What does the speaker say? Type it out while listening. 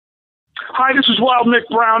Hi, this is Wild Nick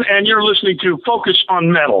Brown, and you're listening to Focus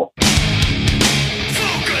on Metal.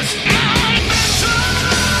 Focus on Metal!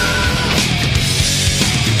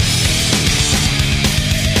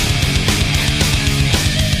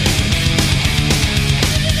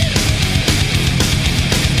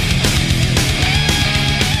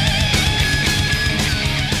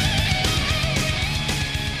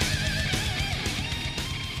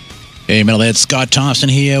 Hey, Metalhead, Scott Thompson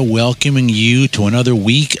here, welcoming you to another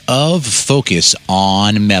week of Focus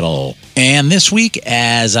on Metal. And this week,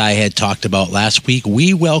 as I had talked about last week,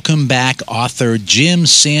 we welcome back author Jim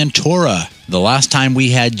Santora. The last time we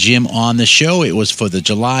had Jim on the show, it was for the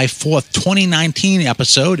July 4th, 2019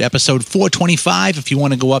 episode 425, if you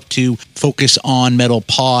want to go up to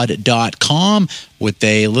focusonmetalpod.com with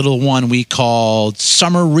a little one we called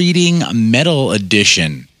Summer Reading Metal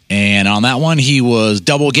Edition. And on that one, he was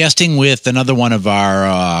double guesting with another one of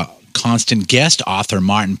our constant guest, author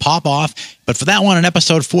Martin Popoff. But for that one, in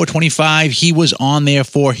episode 425, he was on there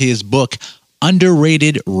for his book,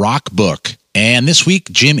 Underrated Rock Book. And this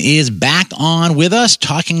week, Jim is back on with us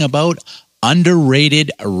talking about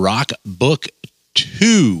Underrated Rock Book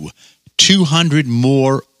 2, 200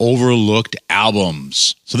 More Overlooked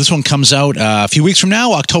Albums. So this one comes out a few weeks from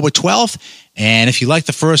now, October 12th. And if you like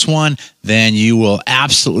the first one, then you will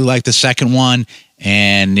absolutely like the second one.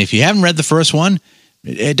 And if you haven't read the first one,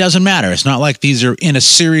 it doesn't matter. It's not like these are in a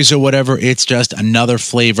series or whatever. It's just another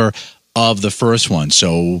flavor of the first one.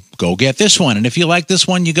 So go get this one. And if you like this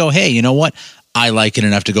one, you go, hey, you know what? I like it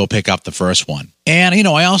enough to go pick up the first one. And, you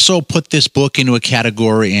know, I also put this book into a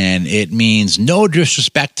category, and it means no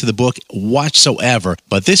disrespect to the book whatsoever,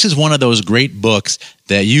 but this is one of those great books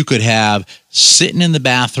that you could have sitting in the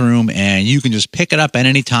bathroom, and you can just pick it up at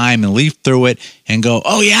any time and leaf through it and go,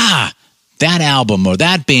 oh, yeah, that album or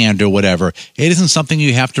that band or whatever. It isn't something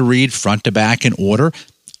you have to read front to back in order.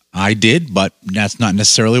 I did, but that's not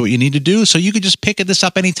necessarily what you need to do. So you could just pick this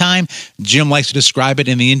up anytime. Jim likes to describe it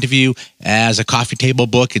in the interview as a coffee table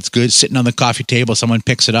book. It's good sitting on the coffee table. Someone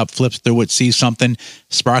picks it up, flips through it, sees something,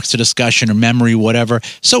 sparks a discussion or memory, whatever.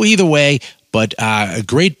 So either way, but a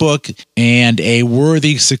great book and a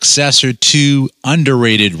worthy successor to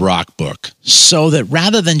Underrated Rock Book. So that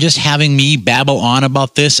rather than just having me babble on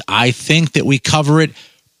about this, I think that we cover it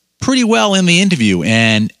pretty well in the interview.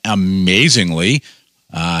 And amazingly,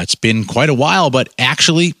 it's been quite a while, but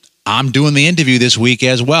actually, I'm doing the interview this week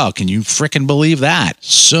as well. Can you frickin' believe that?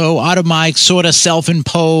 So out of my sort of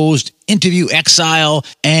self-imposed interview exile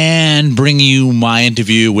and bring you my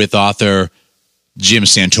interview with author Jim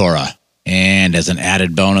Santora. And as an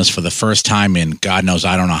added bonus, for the first time in God knows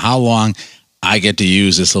I don't know how long, I get to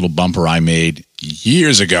use this little bumper I made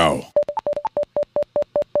years ago.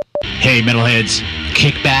 Hey, metalheads,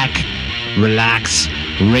 kick back, relax,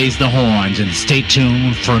 raise the horns, and stay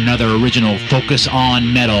tuned for another original Focus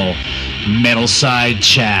on Metal Side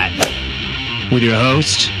Chat with your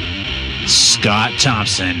host, Scott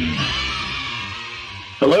Thompson.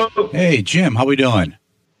 Hello. Hey, Jim, how we doing?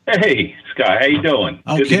 Hey, Scott, how you doing?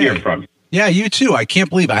 Okay. Good to hear from you. Yeah, you too. I can't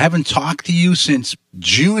believe I haven't talked to you since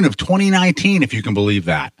June of 2019, if you can believe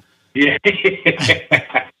that. Yeah. I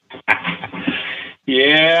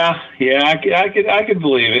could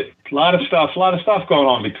believe it. A lot of stuff going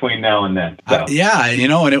on between now and then. So. Yeah, you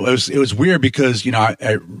know, and it was weird because, you know,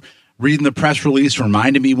 I reading the press release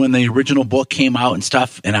reminded me when the original book came out and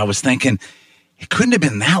stuff, and I was thinking it couldn't have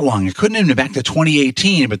been that long. It couldn't have been back to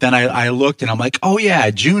 2018. But then I looked and I'm like, oh yeah,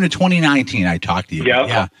 June of 2019. I talked to you. Yep.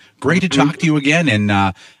 Yeah, great to talk to you again, and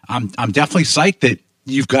I'm definitely psyched that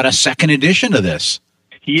you've got a second edition of this.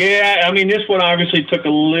 Yeah, I mean, this one obviously took a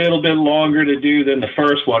little bit longer to do than the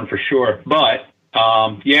first one for sure, but.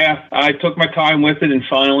 Yeah, I took my time with it, and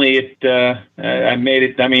finally I made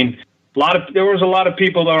it. I mean, there was a lot of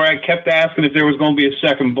people that I kept asking if there was going to be a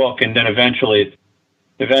second book, and then eventually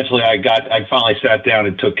I finally sat down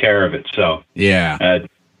and took care of it. So yeah,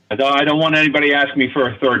 I don't want anybody asking me for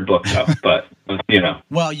a third book though, but you know.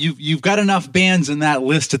 Well, you've got enough bands in that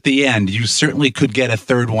list at the end. You certainly could get a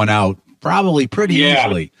third one out probably pretty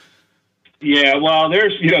easily. Yeah, well,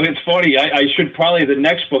 it's funny. I should probably, the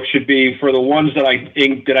next book should be for the ones that I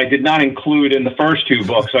did not include in the first two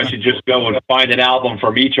books. I should just go and find an album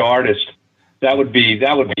from each artist. That would be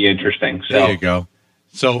interesting. So. There you go.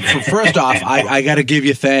 So first off, I got to give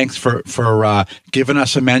you thanks for giving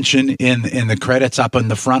us a mention in the credits up in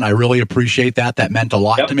the front. I really appreciate that. That meant a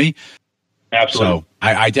lot to me. Absolutely. So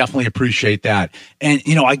I definitely appreciate that. And,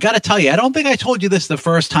 you know, I got to tell you, I don't think I told you this the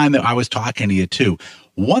first time that I was talking to you, too.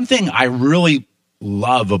 One thing I really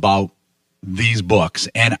love about these books,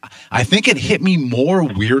 and I think it hit me more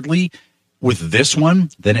weirdly with this one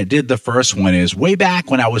than it did the first one is way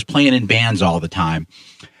back when I was playing in bands all the time.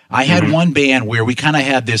 I had one band where we kind of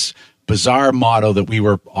had this bizarre motto that we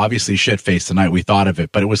were obviously shit-faced the night we thought of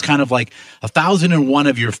it, but it was kind of like 1,001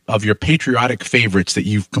 of your patriotic favorites that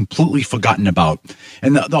you've completely forgotten about.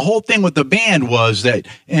 And the whole thing with the band was that,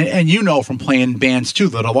 and you know from playing bands too,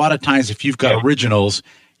 that a lot of times if you've got originals,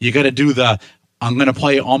 you got to do I'm going to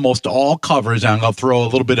play almost all covers, and I'm going to throw a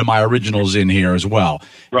little bit of my originals in here as well.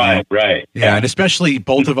 Right. Yeah, and especially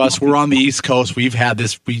both of us, we're on the East Coast. We've had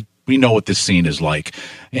this, we know what this scene is like.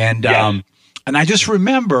 And and I just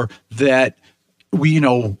remember that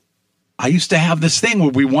I used to have this thing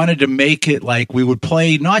where we wanted to make it like we would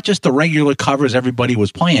play not just the regular covers everybody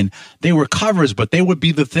was playing. They were covers, but they would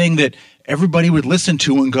be the thing that everybody would listen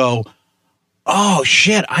to and go, oh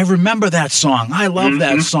shit, I remember that song. I love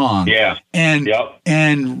that song. Yeah.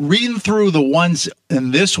 And reading through the ones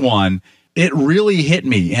in this one, it really hit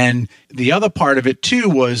me. And the other part of it too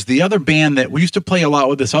was the other band that we used to play a lot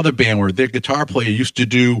with, this other band where their guitar player used to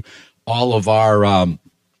do all of our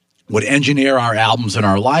would engineer our albums and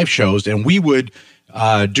our live shows, and we would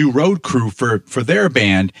do road crew for their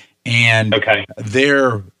band. And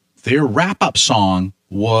their wrap-up song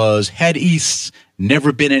was Head East's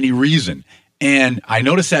Never Been Any Reason. And I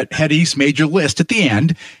noticed that Head East made your list at the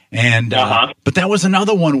end. And but that was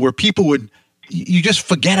another one where people would, you just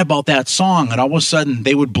forget about that song, and all of a sudden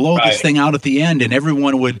they would blow this thing out at the end, and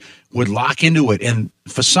everyone would lock into it. And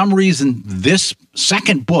for some reason, this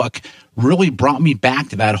second book really brought me back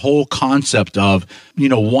to that whole concept of,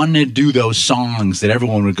 wanting to do those songs that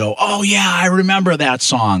everyone would go, oh yeah, I remember that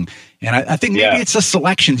song. And I think maybe it's the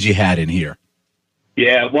selections you had in here.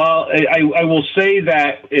 Yeah, well, I will say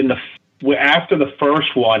that after the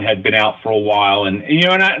first one had been out for a while, and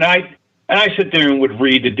I sit there and would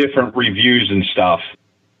read the different reviews and stuff.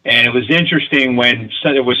 And it was interesting when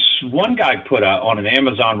there was one guy put on an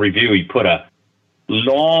Amazon review, he put a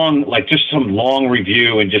some long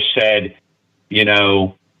review and just said,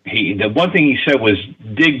 the one thing he said was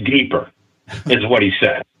dig deeper is what he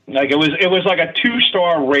said. Like it was like a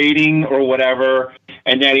 2-star rating or whatever.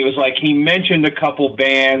 And then he mentioned a couple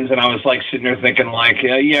bands, and I was like sitting there thinking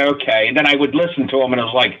yeah, okay. And then I would listen to him and I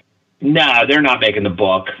was like, no, they're not making the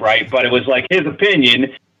book, right? But it was like his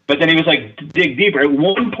opinion. But then he was like, dig deeper. At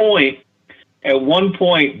one point,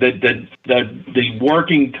 the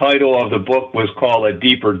working title of the book was called A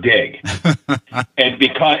Deeper Dig,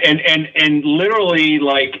 and literally,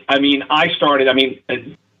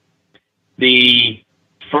 the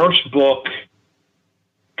first book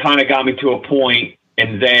kind of got me to a point,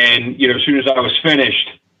 and then as soon as I was finished,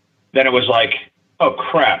 then it was like, oh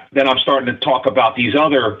crap! Then I'm starting to talk about these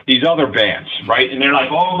other bands, right? And they're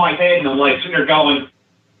like, oh my head, and I'm like sitting there going,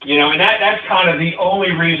 and that's kind of the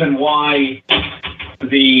only reason why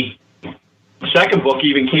the second book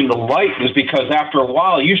even came to light, was because after a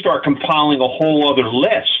while you start compiling a whole other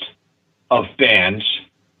list of bands,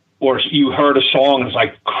 or you heard a song and it's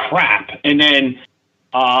like crap, and then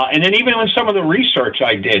even in some of the research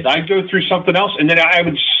I did, I'd go through something else, and then I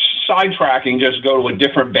would sidetrack and just go to a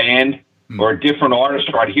different band or a different artist,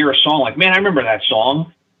 or I'd hear a song like, man, I remember that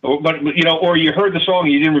song. But or you heard the song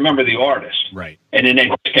and you didn't remember the artist, right? And then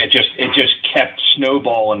it just kept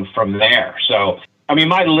snowballing from there. So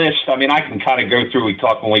my list. I can kind of go through. We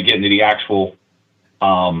talk when we get into the actual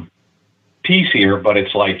piece here, but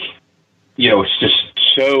it's like it's just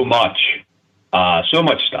so much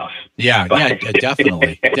stuff. Yeah,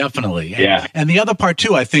 definitely. Yeah. And the other part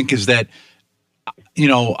too, I think, is that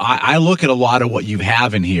I look at a lot of what you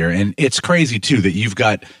have in here, and it's crazy too that you've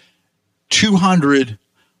got 200.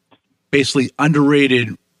 Basically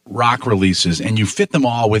underrated rock releases, and you fit them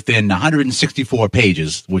all within 164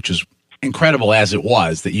 pages, which is incredible as it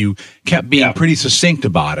was, that you kept being pretty succinct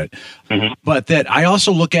about it. Mm-hmm. But that I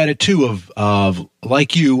also look at it too of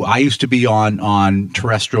like you, I used to be on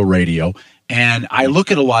terrestrial radio, and I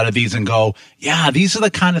look at a lot of these and go, yeah, these are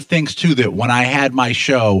the kind of things too that when I had my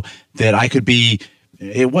show that I could be,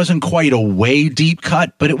 it wasn't quite a way deep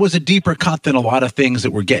cut, but it was a deeper cut than a lot of things that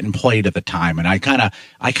were getting played at the time. And I kind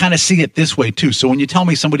of see it this way too. So when you tell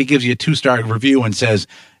me somebody gives you a 2-star review and says,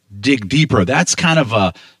 dig deeper, that's kind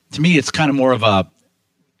of to me, it's kind of more of a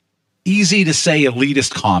easy to say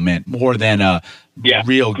elitist comment more than a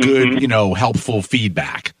real good, helpful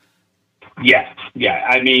feedback. Yeah.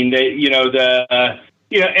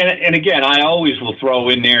 And again, I always will throw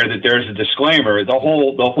in there that there's a disclaimer. The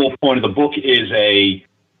whole point of the book is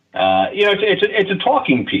it's a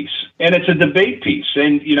talking piece, and it's a debate piece.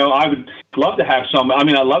 And I would love to have I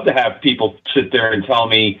love to have people sit there and tell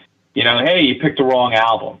me, hey, you picked the wrong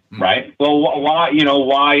album, right? Well,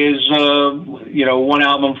 why is one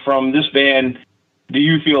album from this band do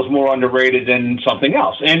you feel is more underrated than something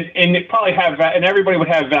else? And it probably and everybody would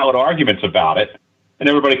have valid arguments about it, and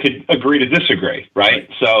everybody could agree to disagree, right?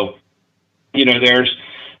 So,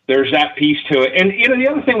 there's that piece to it. And, the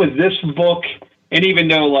other thing with this book, and even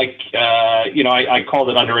though, I called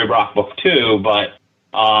it Underrated Rock Book 2, but,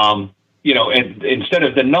 and instead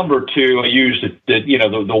of the number 2, I used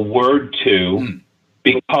the word 2,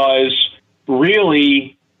 because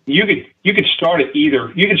really you could start it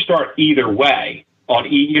either. You could start either way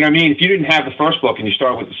on you know what I mean? If you didn't have the first book and you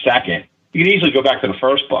start with the second, you can easily go back to the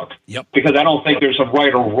first book. Yep. Because I don't think there's a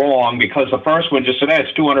right or wrong, because the first one just said,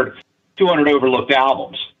 it's 200 overlooked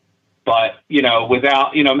albums. But,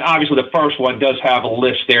 without, obviously the first one does have a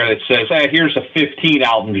list there that says, hey, here's the 15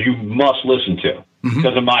 albums you must listen to.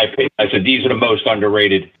 Because in my opinion, I said, these are the most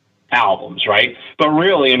underrated albums, right? But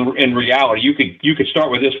really, in reality, you could start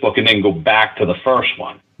with this book and then go back to the first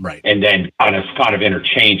one. Right. And then kind of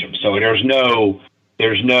interchange them. So there's no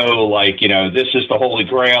this is the Holy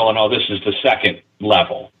Grail and this is the second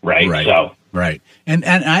level, right? Right. So right. And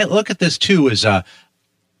I look at this too as a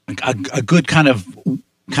good kind of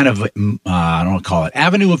I don't want to call it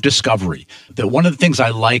avenue of discovery. That one of the things I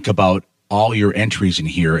like about all your entries in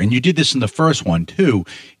here, and you did this in the first one too,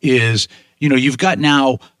 is you've got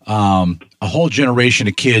now a whole generation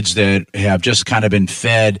of kids that have just kind of been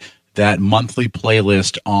fed that monthly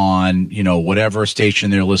playlist on, whatever station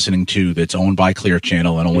they're listening to that's owned by Clear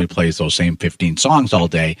Channel and only plays those same 15 songs all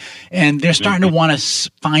day. And they're starting to want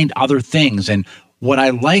to find other things. And what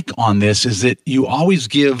I like on this is that you always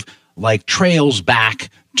give trails back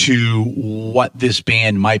to what this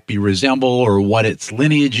band might be resemble or what its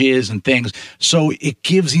lineage is and things. So it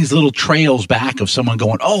gives these little trails back of someone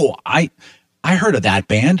going, oh, I heard of that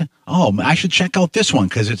band. Oh, I should check out this one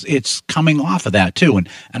because it's coming off of that too. And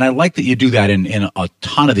I like that you do that in a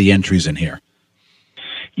ton of the entries in here.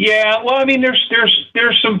 Yeah, well, I mean,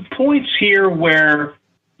 there's some points here where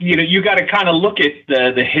you got to kind of look at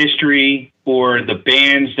the history or the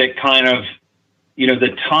bands that kind of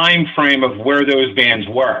the time frame of where those bands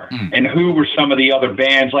were and who were some of the other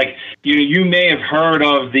bands. Like you may have heard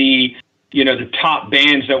of the top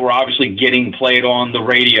bands that were obviously getting played on the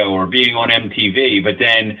radio or being on MTV. But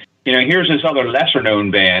then, here's this other lesser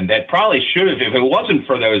known band that probably should have, if it wasn't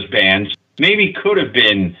for those bands, maybe could have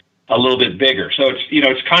been a little bit bigger. So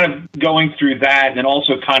it's kind of going through that and then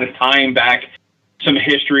also kind of tying back some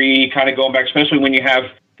history, kind of going back, especially when you have,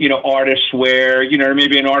 artists where,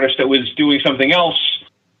 maybe an artist that was doing something else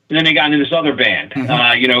and then they got into this other band,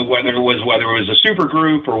 whether it was a super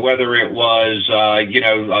group or whether it was,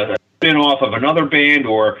 a spin-off of another band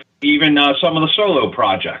or even some of the solo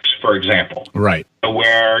projects, for example. Right.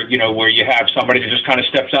 Where you have somebody that just kind of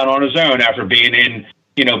steps out on his own after being in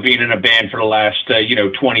a band for the last,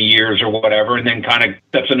 20 years or whatever, and then kind of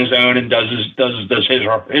steps on his own and does his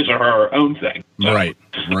or her own thing. So, right.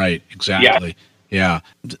 Exactly. Yeah.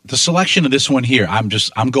 The selection of this one here, I'm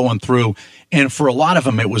going through, and for a lot of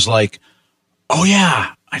them, it was like, oh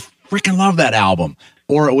yeah, I freaking love that album.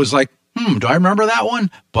 Or it was like, do I remember that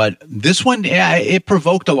one? But this one, yeah, it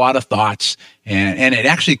provoked a lot of thoughts, and it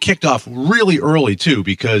actually kicked off really early too,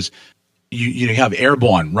 because you have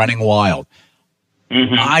Airborne, Running Wild. When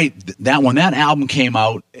that album came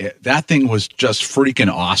out, that thing was just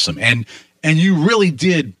freaking awesome, and you really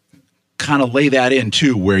did kind of lay that in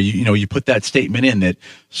too, where you put that statement in that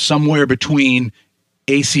somewhere between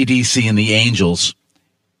AC/DC and the Angels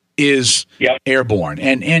is Airborne.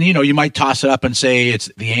 And you might toss it up and say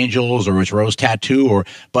it's the Angels or it's Rose Tattoo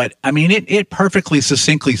but I mean, it perfectly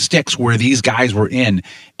succinctly sticks where these guys were in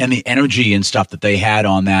and the energy and stuff that they had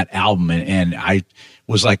on that album. And I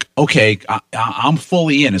was like, okay, I'm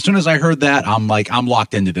fully in. As soon as I heard that, I'm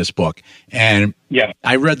locked into this book. And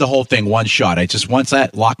I read the whole thing one shot. Once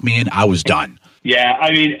that locked me in, I was done. Yeah, I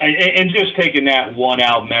mean, and just taking that one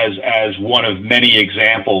album as one of many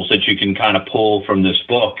examples that you can kind of pull from this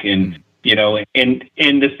book, and and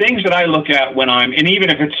the things that I look at when and even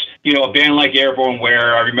if it's a band like Airborne,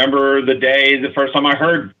 where I remember the first time I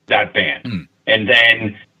heard that band, and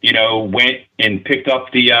then went and picked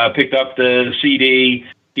up the CD,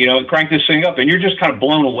 and cranked this thing up, and you're just kind of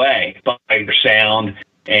blown away by the sound.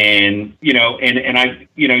 And you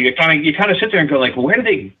kind of sit there and go like, well, where do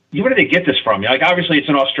they get this from? Like, obviously it's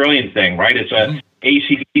an Australian thing, right? It's a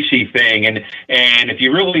AC/DC thing, and if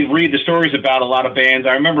you really read the stories about a lot of bands,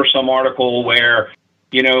 I remember some article where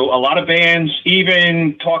a lot of bands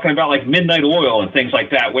even talking about like Midnight Oil and things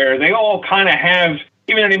like that, where they all kind of have,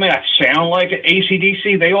 even though they may not sound like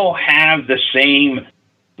AC/DC, they all have the same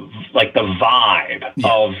like the vibe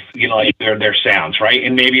of, you know, like their sounds, right?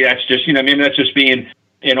 And maybe that's just, you know, maybe that's just being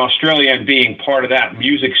in Australia and being part of that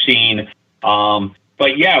music scene.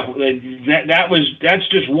 But yeah, that's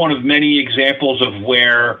just one of many examples of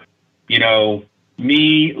where, you know,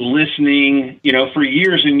 me listening, you know, for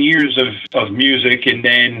years and years of music, and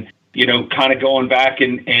then, you know, kind of going back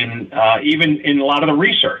and even in a lot of the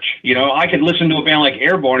research, you know, I could listen to a band like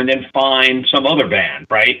Airborne and then find some other band,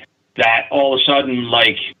 right, that all of a sudden,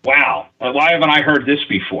 like, wow, why haven't I heard this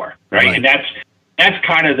before, right? And that's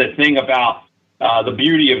kind of the thing about the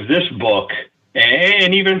beauty of this book,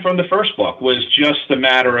 and even from the first book, was just a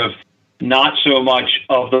matter of not so much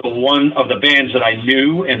of the bands that I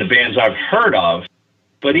knew and the bands I've heard of,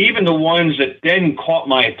 but even the ones that then caught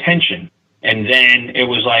my attention. And then it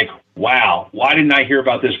was like, wow, why didn't I hear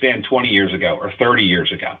about this band 20 years ago or 30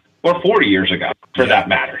 years ago or 40 years ago, for that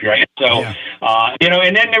matter, right? So, you know,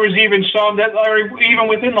 and then there was even some that are even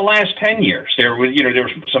within the last 10 years, there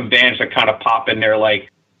was some bands that kind of pop in there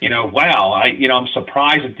like, you know, wow, I'm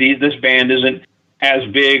surprised that this band isn't as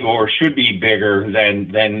big or should be bigger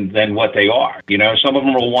than what they are. You know, some of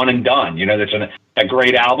them are one and done. You know, that's a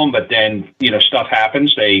great album, but then, you know, stuff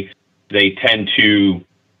happens. They tend to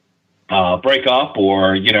break up,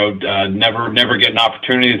 or, you know, never get an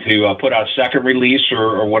opportunity to put out a second release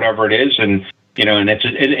or whatever it is. And, you know, and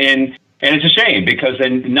it's a shame, because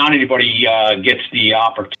then not anybody gets the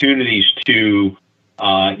opportunities to,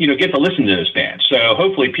 you know, get to listen to this band. So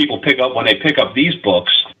hopefully people pick up when they pick up these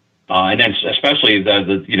books, and then especially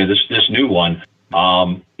the you know, this new one,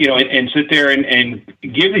 you know, and sit there and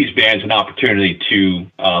give these bands an opportunity to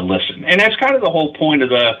listen. And that's kind of the whole point of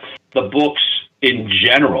the books in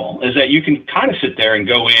general, is that you can kind of sit there and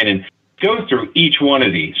go in and go through each one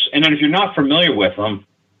of these. And then if you're not familiar with them,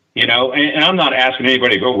 you know, and I'm not asking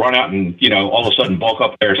anybody to go run out and, you know, all of a sudden bulk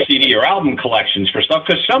up their CD or album collections for stuff,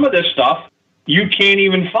 because some of this stuff you can't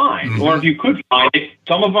even find. Or if you could find it,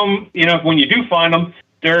 some of them, you know, when you do find them,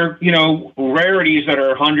 they're, you know, rarities that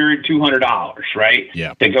are $100, $200, right?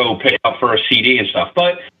 Yeah. To go pick up for a CD and stuff.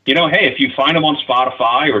 But, you know, hey, if you find them on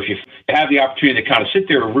Spotify, or if you have the opportunity to kind of sit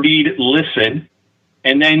there, read, listen,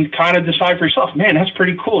 and then kind of decide for yourself, man, that's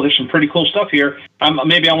pretty cool. There's some pretty cool stuff here.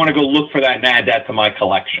 Maybe I want to go look for that and add that to my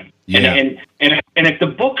collection. Yeah. And if the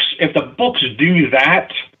books do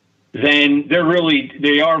that, then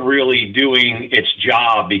they are really doing its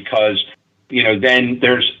job, because, you know, then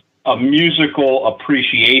there's a musical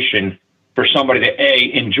appreciation for somebody that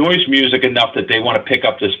A, enjoys music enough that they want to pick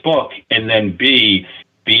up this book, and then B,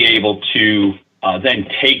 be able to then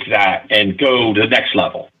take that and go to the next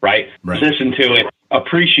level, right? Listen to it,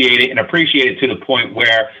 appreciate it to the point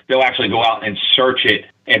where they'll actually go out and search it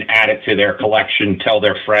and add it to their collection, tell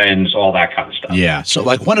their friends, all that kind of stuff. Yeah. So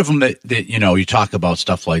like one of them that you know, you talk about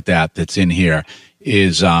stuff like that's in here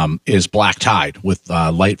is Black Tide with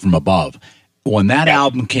Light from Above. When that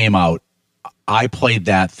album came out, I played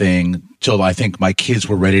that thing till I think my kids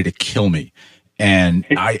were ready to kill me. And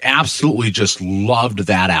I absolutely just loved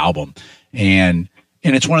that album. And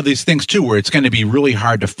it's one of these things too, where it's going to be really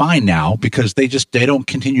hard to find now, because they don't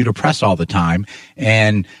continue to press all the time.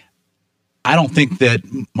 And I don't think that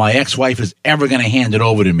my ex-wife is ever going to hand it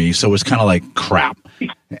over to me. So it's kind of like crap.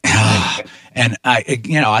 And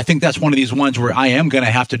I think that's one of these ones where I am going to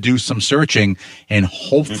have to do some searching and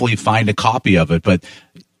hopefully find a copy of it. But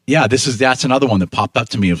yeah, that's another one that popped up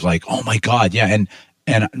to me. It was like, oh my God. Yeah.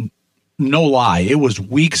 And no lie, it was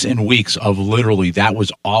weeks and weeks of literally that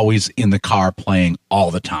was always in the car playing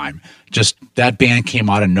all the time. Just that band came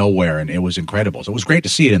out of nowhere, and it was incredible. So it was great to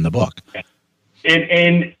see it in the book.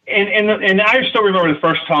 And I still remember the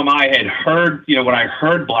first time I had heard, you know, when I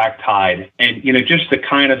heard Black Tide, and, you know, just the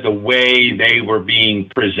kind of the way they were being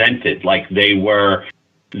presented, like they were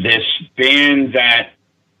this band that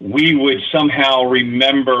we would somehow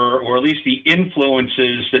remember, or at least the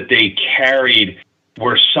influences that they carried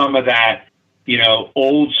were some of that, you know,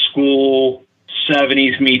 old school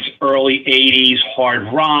 70s meets early 80s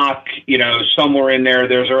hard rock, you know, somewhere in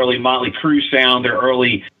there's early Motley Crue sound, or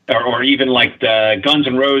early, or even like the Guns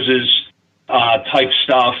N' Roses type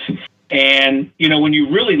stuff. And, you know, when you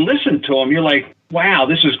really listen to them, you're like, wow,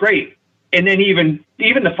 this is great. And then even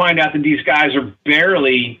to find out that these guys are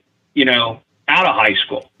barely, you know, out of high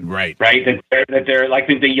school. Right. That they're like, I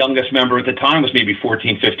think the youngest member at the time was maybe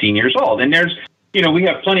 14, 15 years old. And there's, you know, we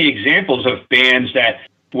have plenty of examples of bands that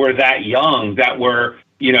were that young, that were,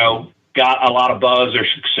 you know, got a lot of buzz or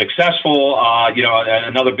successful. You know,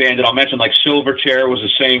 another band that I'll mention, like Silverchair, was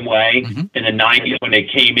the same way in the 90s when they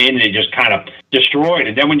came in, and they just kind of destroyed.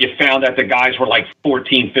 And then when you found that the guys were like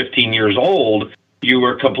 14, 15 years old, you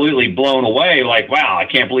were completely blown away. Like, wow, I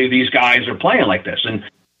can't believe these guys are playing like this. And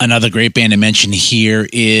Another great band to mention here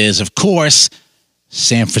is, of course,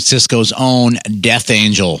 San Francisco's own Death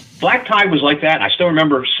Angel. Black Tide was like that. I still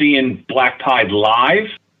remember seeing Black Tide live,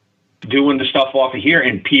 doing the stuff off of here,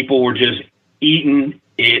 and people were just eating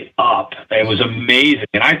it up. It was amazing.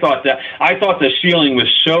 And I thought the ceiling was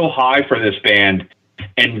so high for this band.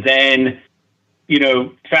 And then,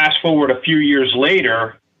 fast forward a few years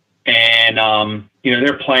later, and,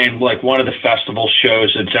 they're playing like one of the festival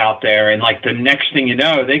shows that's out there. And like the next thing you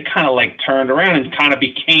know, they kind of like turned around and kind of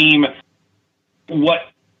became what,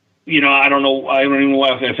 I don't know. I don't even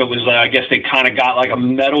know if it was, I guess they kind of got like a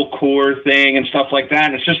metalcore thing and stuff like that.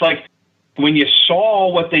 And it's just like when you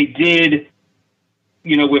saw what they did,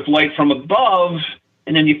 with Light from Above,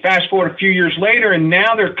 and then you fast forward a few years later, and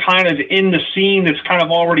now they're kind of in the scene that's kind of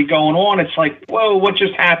already going on. It's like, whoa, what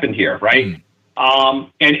just happened here, right?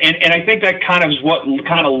 And I think that kind of is what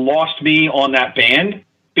kind of lost me on that band,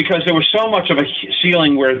 because there was so much of a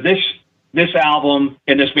ceiling where this album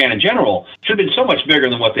and this band in general should have been so much bigger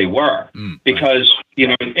than what they were. Because, in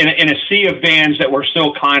a sea of bands that were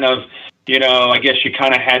still kind of, I guess you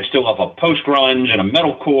kind of had still a post-grunge and a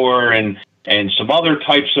metalcore and some other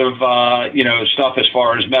types of, stuff as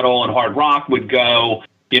far as metal and hard rock would go.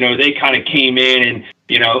 They kind of came in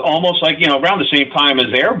and, almost like, around the same time as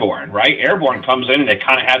Airborne, right? Airborne comes in and they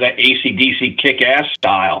kind of have that AC/DC kick-ass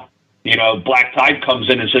style. Black Tide comes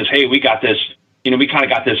in and says, hey, we got this, we kind of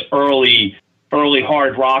got this early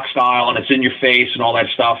hard rock style, and it's in your face and all that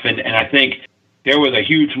stuff. And I think there was a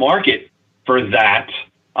huge market for that.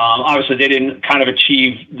 Obviously, they didn't kind of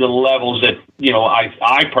achieve the levels that,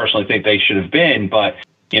 I personally think they should have been. But,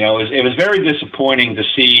 it was very disappointing to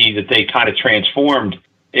see that they kind of transformed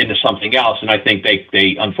into something else. And I think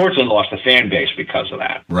they unfortunately lost the fan base because of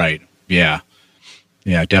that. Right. Yeah.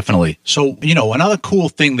 Yeah, definitely. So, another cool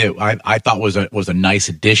thing that I thought was a nice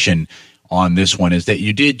addition on this one is that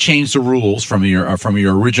you did change the rules from your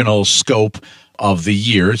original scope of the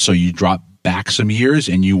year. So you dropped back some years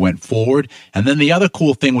and you went forward. And then the other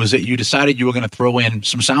cool thing was that you decided you were going to throw in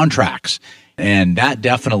some soundtracks. And that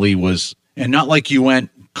definitely was, and not like you went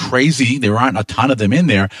crazy. There aren't a ton of them in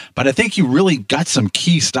there, but I think you really got some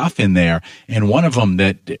key stuff in there. And one of them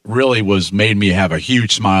that really made me have a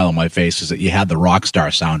huge smile on my face is that you had the Rockstar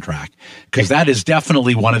soundtrack, because that is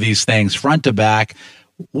definitely one of these things front to back.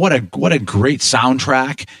 What a great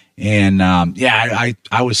soundtrack. And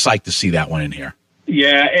I was psyched to see that one in here.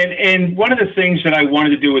 Yeah, and one of the things that I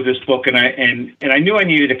wanted to do with this book, and I knew I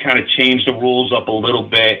needed to kind of change the rules up a little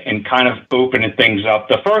bit and kind of open things up.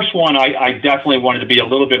 The first one, I definitely wanted to be a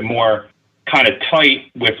little bit more kind of tight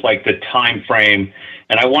with like the time frame,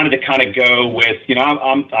 and I wanted to kind of go with,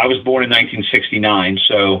 I was born in 1969,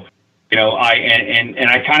 so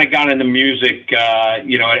I kind of got into music, at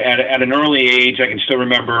an early age. I can still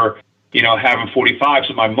remember, having 45s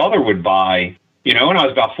that my mother would buy. When I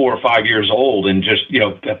was about 4 or 5 years old, and just,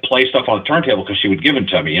 play stuff on the turntable because she would give them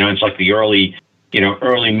to me. It's like the early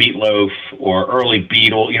Meatloaf or early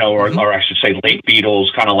Beatles, or I should say late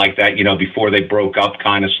Beatles, kind of like that, before they broke up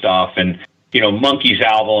kind of stuff, and, Monkees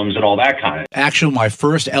albums and all that kind of. Actually, my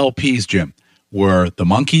first LPs, Jim, were the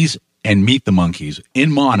Monkees and Meet the Monkees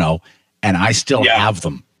in mono, and I still have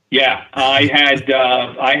them. Yeah, I had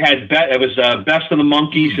it was Best of the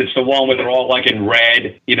Monkees. It's the one where they're all like in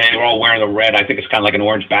red. They're all wearing the red. I think it's kind of like an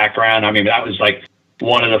orange background. I mean, that was like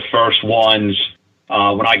one of the first ones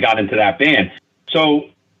when I got into that band. So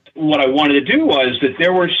what I wanted to do was that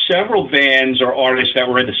there were several bands or artists that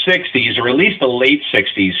were in the 60s, or at least the late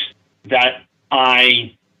 60s, that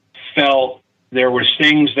I felt there were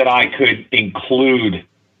things that I could include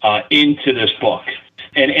into this book.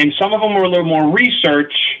 And some of them were a little more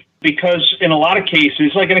research, because in a lot of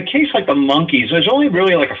cases, like in a case like the Monkees, it was only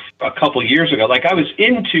really like a couple of years ago. Like I was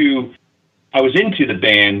into the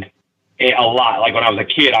band a lot. Like when I was a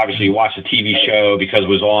kid, obviously you watched the TV show because it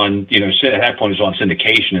was on, at that point it was on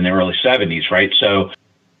syndication in the early 70s, right? So,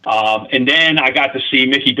 and then I got to see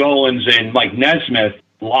Mickey Dolenz and Mike Nesmith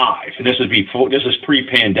live. And this is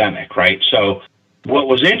pre-pandemic, right? So what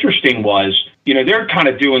was interesting was, they're kind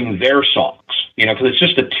of doing their songs, because it's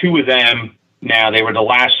just the two of them now. They were the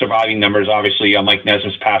last surviving members. Obviously, Mike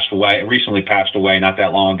Nesmith recently passed away not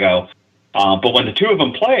that long ago. But when the two of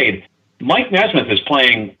them played, Mike Nesmith is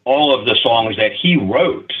playing all of the songs that he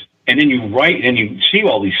wrote. And then you see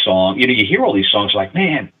all these songs, you hear all these songs like,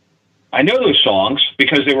 man, I know those songs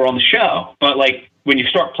because they were on the show. But like when you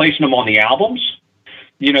start placing them on the albums,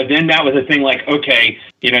 then that was a thing like, okay,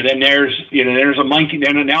 then there's a monkey.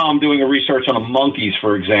 Then now I'm doing a research on the Monkees,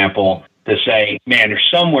 for example, to say, man, there's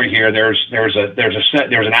somewhere here. There's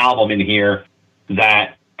an album in here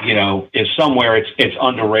that is somewhere it's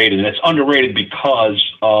underrated, and it's underrated because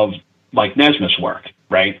of Mike Nesmith's work,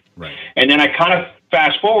 right? Right. And then I kind of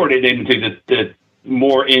fast forwarded into the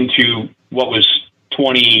more into what was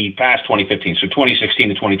past 2015, so 2016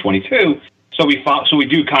 to 2022. So we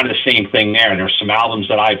do kind of the same thing there. There's some albums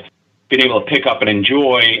that I've been able to pick up and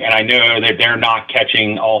enjoy, and I know that they're not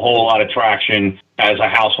catching a whole lot of traction as a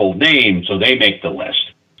household name, so they make the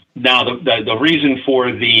list. Now, the reason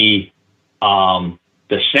for the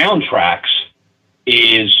soundtracks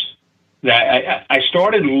is that I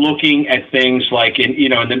started looking at things like in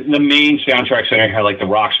the main soundtracks that are here, like the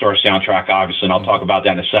Rockstar soundtrack, obviously, and I'll talk about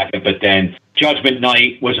that in a second. But then Judgment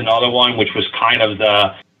Night was another one, which was kind of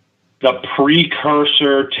the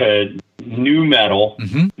precursor to nu metal.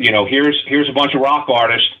 Mm-hmm. Here's a bunch of rock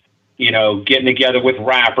artists, getting together with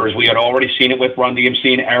rappers. We had already seen it with Run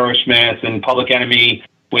DMC and Aerosmith and Public Enemy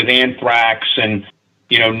with Anthrax, and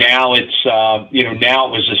now it's now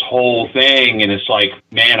it was this whole thing, and it's like,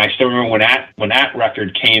 man, I still remember when that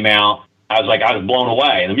record came out. I was blown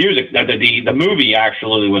away. The music, the movie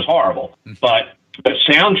actually was horrible, but the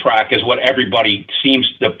soundtrack is what everybody seems.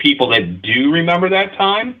 The people that do remember that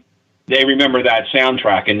time, they remember that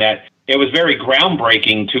soundtrack, and that it was very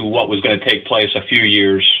groundbreaking to what was going to take place a few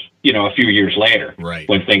years later, right,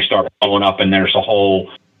 when things start blowing up, and there's a whole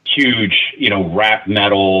huge, rap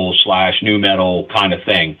metal / nu metal kind of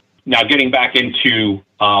thing. Now, getting back into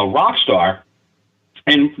Rockstar,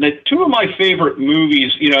 and the two of my favorite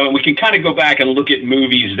movies, and we can kind of go back and look at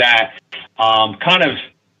movies that kind of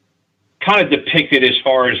depicted, as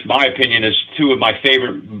far as my opinion, as two of my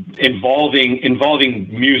favorite involving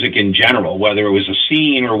music in general, whether it was a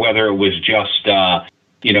scene or whether it was just a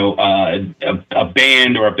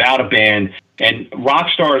band or about a band. And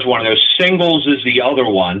Rockstar is one of those. Singles is the other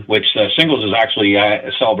one, which Singles is actually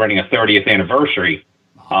celebrating a 30th anniversary.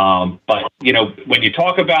 But when you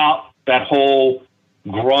talk about that whole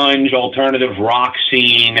grunge alternative rock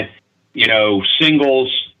scene,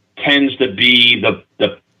 Singles tends to be the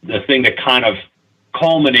thing that kind of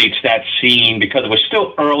culminates that scene, because it was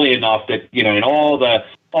still early enough that in all the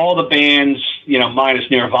bands, minus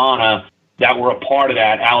Nirvana, that were a part of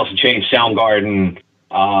that, Alice in Chains, Soundgarden,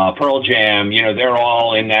 Pearl Jam, they're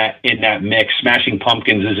all in that mix. Smashing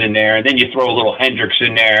Pumpkins is in there, and then you throw a little Hendrix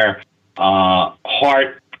in there.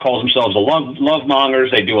 Heart calls themselves the Love Mongers.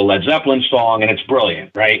 They do a Led Zeppelin song, and it's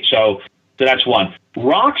brilliant, right? So that's one.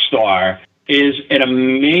 Rockstar is an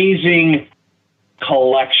amazing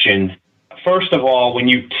collection. First of all, when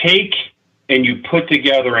you take and you put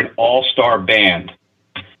together an all-star band,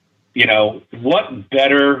 what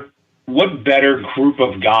better group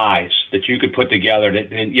of guys that you could put together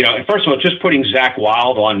and first of all, just putting Zakk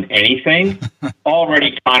Wylde on anything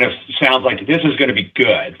already kind of sounds like this is going to be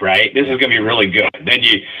good, right? This is going to be really good. Then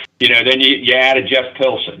you add a Jeff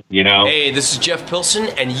Pilson, Hey, this is Jeff Pilson,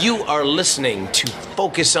 and you are listening to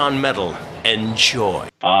Focus on Metal. Enjoy.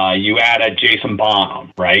 You add a Jason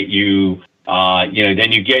Bonham, right?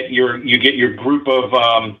 Then you get your group of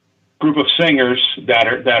singers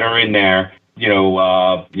that are in there.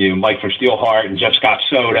 Mike from Steelheart and Jeff Scott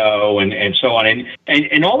Soto and so on.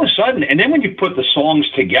 And all of a sudden, and then when you put the songs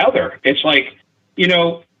together, it's like,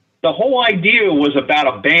 the whole idea was about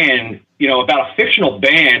a band, about a fictional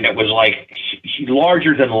band that was like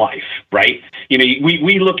larger than life, right?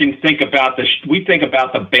 We look and think about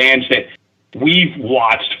the bands that we've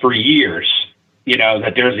watched for years,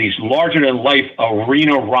 that there's these larger than life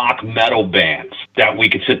arena rock metal bands that we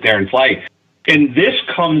could sit there and play. And this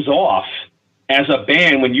comes off as a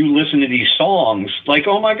band, when you listen to these songs, like,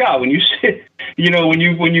 oh my God, when you sit, when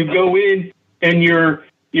you go in and you're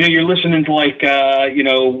listening to like,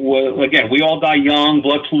 again, We All Die Young,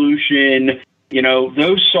 Blood Pollution,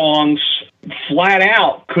 those songs flat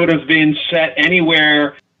out could have been set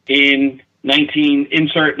anywhere in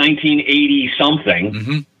 1980 something,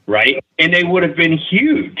 mm-hmm. right? And they would have been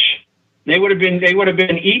huge. They would have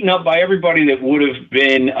been eaten up by everybody that would have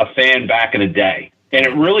been a fan back in the day. And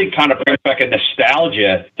it really kind of brings back a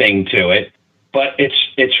nostalgia thing to it, but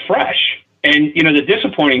it's fresh. And, the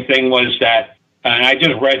disappointing thing was that, and I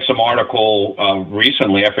just read some article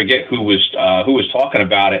recently, I forget who was talking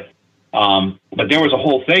about it, but there was a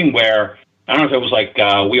whole thing where, I don't know if it was like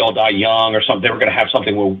We All Die Young or something, they were going to have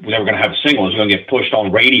something where they were going to have a single, it was going to get pushed on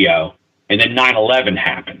radio, and then 9/11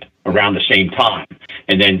 happened around the same time.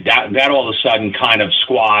 And then that all of a sudden kind of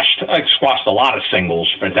squashed a lot of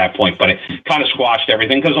singles at that point, but it kind of squashed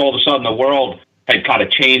everything because all of a sudden the world had kind of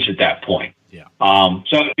changed at that point. Yeah.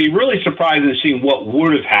 So it'd be really surprising to see what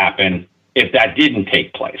would have happened if that didn't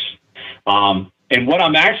take place. And what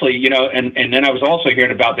I'm actually, and then I was also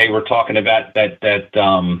hearing about, they were talking about that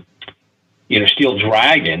Steel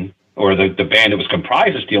Dragon, or the band that was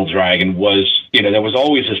comprised of Steel Dragon, was, there was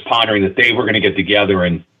always this pondering that they were going to get together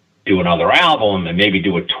and do another album and maybe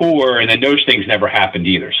do a tour, and then those things never happened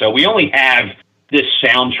either. So we only have this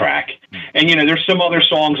soundtrack. And, there's some other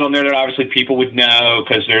songs on there that obviously people would know,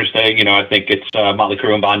 because there's the, I think it's Motley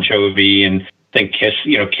Crue and Bon Jovi, and I think Kiss,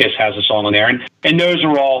 Kiss has a song on there. And those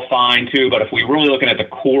are all fine, too. But if we're really looking at the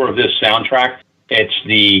core of this soundtrack, it's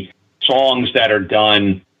the songs that are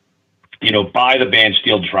done, by the band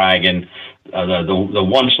Steel Dragon. The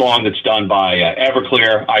one song that's done by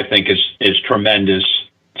Everclear, I think, is tremendous.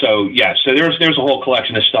 So, yeah, so there's a whole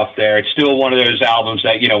collection of stuff there. It's still one of those albums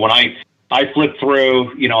that, when I flip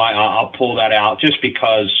through, I'll pull that out just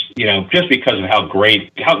because of how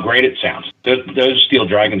great it sounds. Those Steel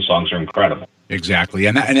Dragon songs are incredible. Exactly.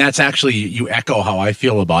 And that's actually, you echo how I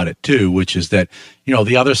feel about it too, which is that,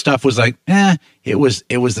 the other stuff was like, it was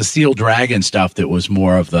the Steel Dragon stuff that was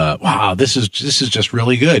more of the, wow, this is just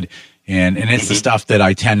really good. And it's the stuff that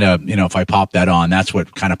I tend to, if I pop that on, that's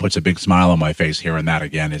what kind of puts a big smile on my face hearing that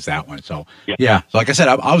again, is that one. So, yeah. So like I said,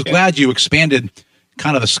 I was glad you expanded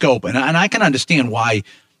kind of the scope. And I can understand why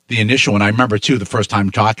the initial one, I remember too, the first time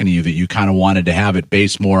talking to you, that you kind of wanted to have it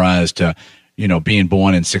based more as to, being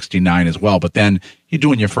born in 69 as well. But then you're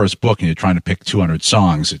doing your first book and you're trying to pick 200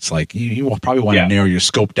 songs. It's like, you probably want to narrow your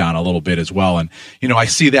scope down a little bit as well. And, I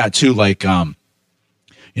see that too, like,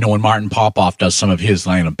 when Martin Popoff does some of his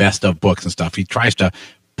best of books and stuff, he tries to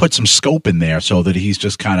put some scope in there so that he's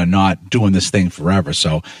just kind of not doing this thing forever.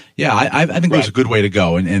 So yeah, I think that's a good way to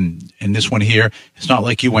go. And this one here, it's not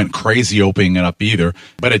like you went crazy opening it up either,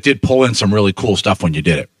 but it did pull in some really cool stuff when you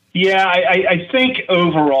did it. Yeah, I think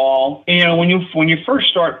overall, when you first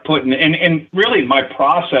start putting, and really my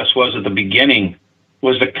process was at the beginning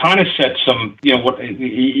was to kind of set some,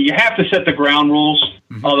 you have to set the ground rules,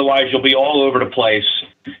 otherwise you'll be all over the place,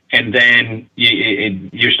 and then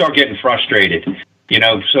you start getting frustrated.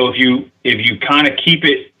 So if you kind of keep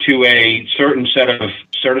it to a certain set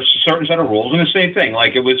of rules, and the same thing,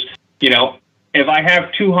 like it was, if I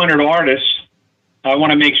have 200 artists, I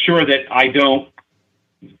want to make sure that I don't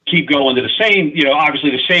keep going to the same,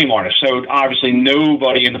 obviously the same artist. So obviously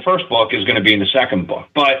nobody in the first book is going to be in the second book.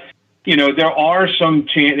 But, there are some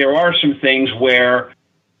things where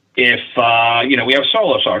if, we have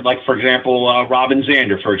solo stars, like, for example, Robin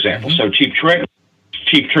Zander, for example. So Cheap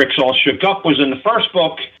Trick's All Shook Up was in the first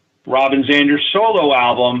book. Robin Zander's solo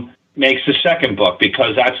album makes the second book,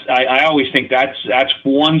 because I always think that's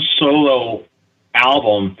one solo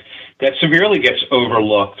album that severely gets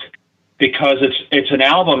overlooked, because it's an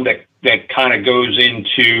album that kind of goes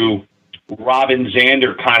into Robin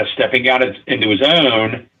Zander kind of stepping out into his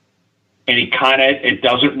own, and it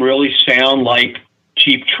doesn't really sound like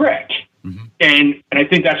Cheap Trick. And I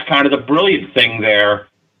think that's kind of the brilliant thing there,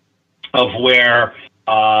 of where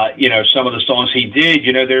some of the songs he did,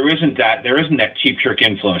 there isn't that Cheap Trick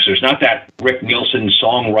influence. There's not that Rick Nielsen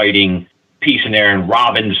songwriting piece in there and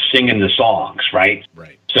Robin singing the songs, right?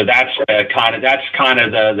 Right. So that's kind of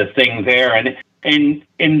the thing there, and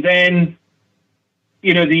then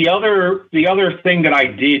the other thing that I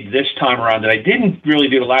did this time around that I didn't really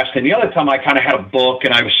do the last time. The other time I kind of had a book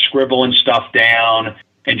and I was scribbling stuff down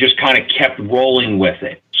and just kind of kept rolling with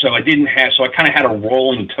it. So I kind of had a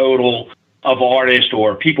rolling total of artists,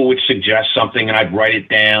 or people would suggest something and I'd write it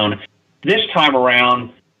down. This time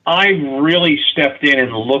around, I really stepped in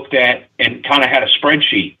and looked at and kind of had a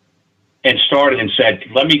spreadsheet and started and said,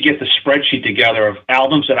 let me get the spreadsheet together of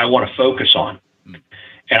albums that I want to focus on.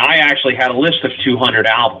 And I actually had a list of 200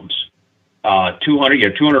 albums,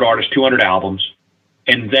 200 artists, 200 albums.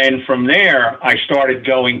 And then from there, I started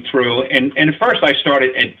going through, and and it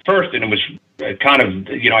was kind of,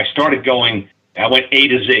 I started going, I went A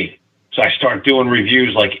to Z. So I started doing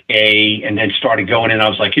reviews like A, and then started going in, and I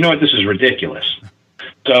was like, this is ridiculous.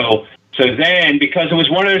 So then, because it was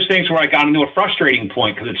one of those things where I got into a frustrating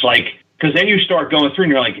point, because then you start going through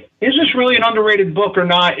and you're like, is this really an underrated book or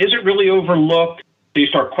not? Is it really overlooked? So you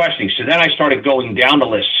start questioning. So then I started going down the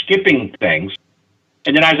list, skipping things.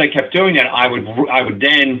 And then as I kept doing that, I would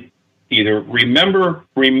then either remember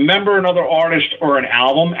another artist or an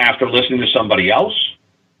album after listening to somebody else.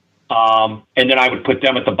 And then I would put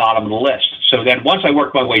them at the bottom of the list. So then once I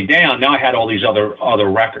worked my way down, now I had all these other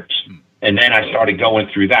records. And then I started going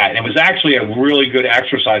through that. And it was actually a really good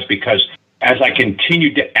exercise, because as I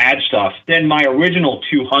continued to add stuff, then my original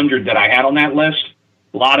 200 that I had on that list,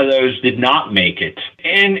 a lot of those did not make it.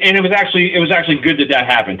 And it was actually good that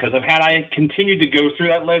happened, because had I continued to go through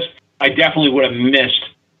that list, I definitely would have missed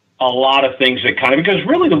a lot of things because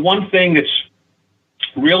really the one thing that's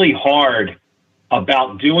really hard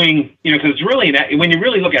about doing, because it's really, when you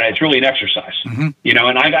really look at it, it's really an exercise, and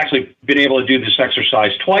I've actually been able to do this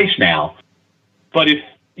exercise twice now. But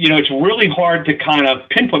it's really hard to kind of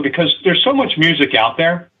pinpoint because there's so much music out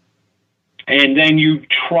there. And then you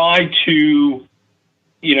try to,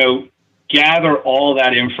 gather all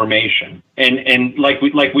that information. And like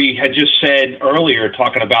we had just said earlier,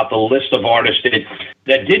 talking about the list of artists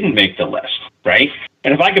that didn't make the list, right?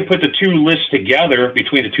 And if I could put the two lists together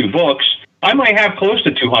between the two books, I might have close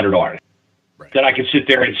to 200 artists that I could sit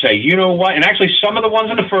there and say, you know what? And actually, some of the ones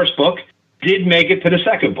in the first book did make it to the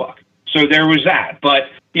second book. So there was that. But,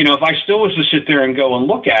 if I still was to sit there and go and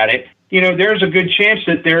look at it, there's a good chance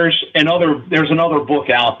that there's another book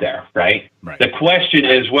out there, right? The question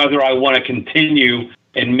is whether I want to continue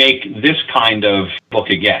and make this kind of book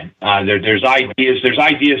again. There's ideas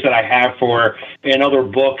that I have for another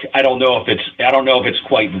book. I don't know if it's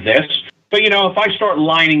quite this, but if I start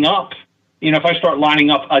lining up,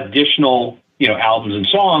 additional albums and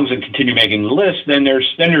songs and continue making the list, then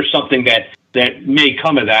there's something that may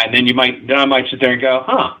come of that, and then I might sit there and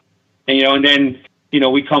go, and then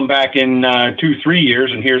we come back in 2-3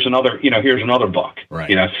 years, and here's another book, right?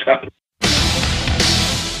 So.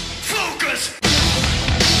 Focus.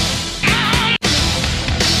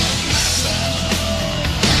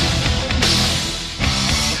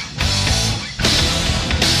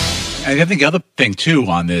 I think the other thing too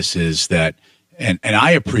on this is that, and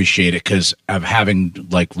I appreciate it because of having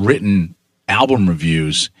written album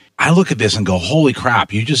reviews. I look at this and go, holy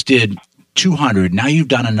crap, you just did 200. Now you've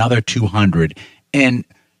done another 200. And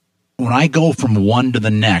when I go from one to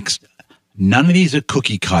the next, none of these are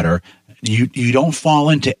cookie cutter. You don't fall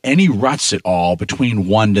into any ruts at all between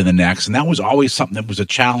one to the next. And that was always something that was a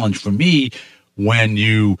challenge for me when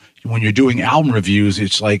you're doing album reviews.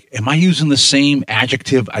 It's like, am I using the same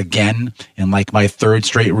adjective again in my third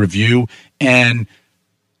straight review? And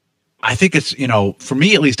I think it's, for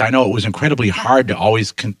me at least, I know it was incredibly hard to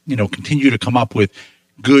always continue to come up with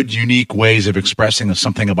good, unique ways of expressing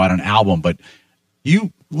something about an album. But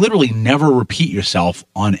you literally never repeat yourself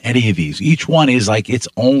on any of these. Each one is its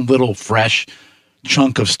own little fresh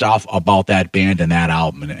chunk of stuff about that band and that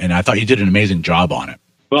album. And I thought you did an amazing job on it.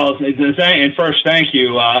 Well, and first, thank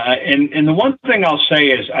you. And the one thing I'll say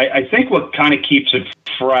is I think what kind of keeps it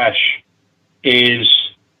fresh is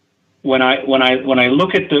when I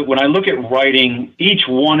look at writing each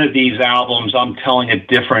one of these albums, I'm telling a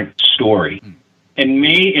different story. And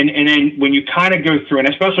then when you kind of go through, and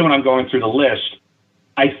especially when I'm going through the list,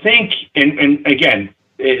 I think, and again,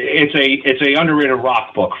 it's a underrated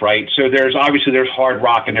rock book, right? So there's hard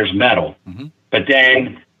rock and there's metal, but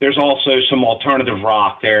then there's also some alternative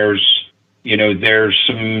rock. There's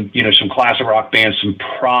some classic rock bands, some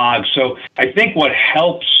prog. So I think what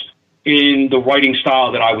helps in the writing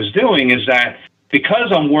style that I was doing is that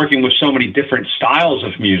because I'm working with so many different styles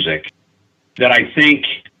of music, that I think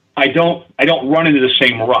I don't run into the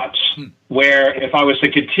same ruts. Where if I was to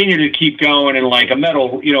continue to keep going in a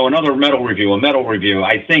metal, another metal review,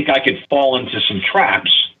 I think I could fall into some traps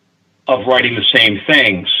of writing the same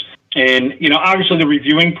things. And, obviously the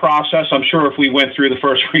reviewing process, I'm sure if we went through the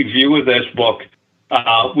first review of this book,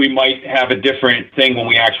 we might have a different thing when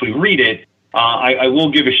we actually read it. I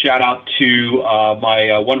will give a shout out to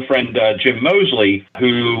my one friend, Jim Mosley,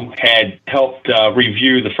 who had helped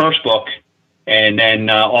review the first book. And then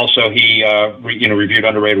also he reviewed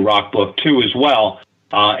Underrated Rock Book 2 as well.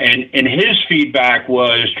 And his feedback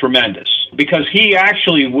was tremendous because he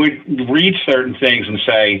actually would read certain things and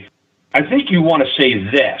say, I think you want to say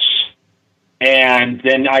this. And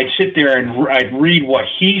then I'd sit there and I'd read what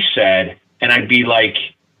he said and I'd be like,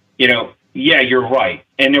 yeah, you're right.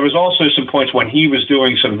 And there was also some points when he was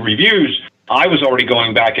doing some reviews, I was already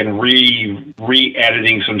going back and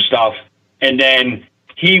re-editing some stuff. And then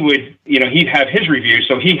he would, he'd have his review.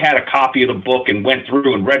 So he had a copy of the book and went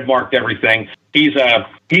through and red marked everything. He's a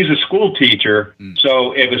school teacher.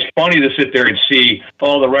 So it was funny to sit there and see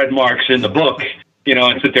all the red marks in the book,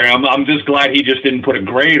 and sit there. I'm just glad he just didn't put a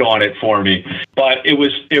grade on it for me. But it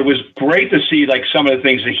was great to see some of the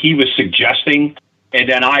things that he was suggesting. And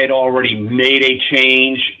then I had already made a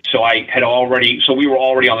change. So we were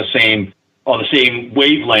already on the same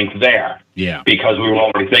wavelength there. Yeah. Because we were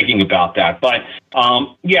already thinking about that. But,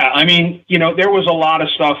 there was a lot of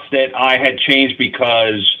stuff that I had changed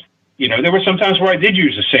because, there were some times where I did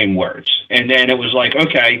use the same words. And then it was like,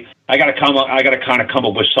 okay, I got to kind of come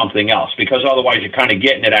up with something else because otherwise you're kind of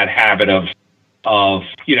getting into that habit of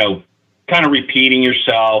kind of repeating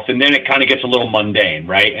yourself. And then it kind of gets a little mundane,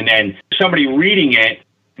 right? And then somebody reading it,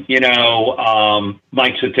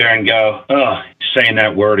 might sit there and go, saying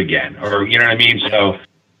that word again, or, you know what I mean? So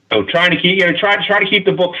So trying to keep, try to keep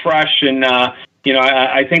the book fresh. And,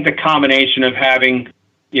 I think the combination of having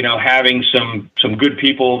some good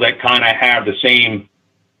people that kind of have the same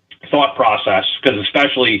thought process, because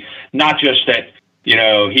especially not just that,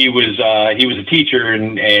 he was a teacher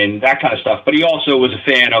and that kind of stuff, but he also was a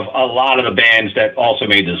fan of a lot of the bands that also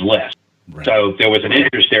made this list. Right. So there was an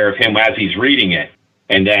interest there of him as he's reading it.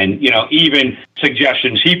 And then, even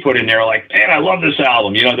suggestions he put in there like, man, I love this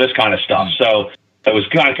album, this kind of stuff. So it was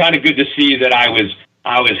kind of good to see that I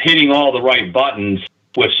was hitting all the right buttons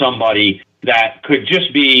with somebody that could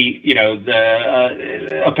just be,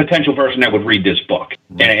 a potential person that would read this book.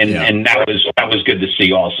 And that was good to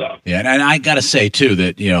see also. Yeah. And I got to say too,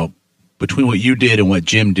 that, between what you did and what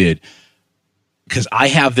Jim did, because I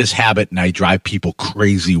have this habit and I drive people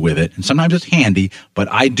crazy with it. And sometimes it's handy,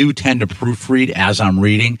 but I do tend to proofread as I'm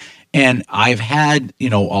reading. And I've had,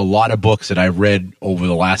 a lot of books that I've read over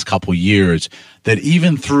the last couple of years that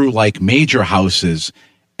even through like major houses,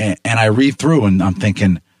 and I read through and I'm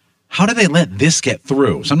thinking, how do they let this get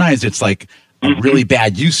through? Sometimes it's like a really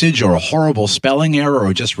bad usage or a horrible spelling error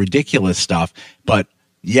or just ridiculous stuff. But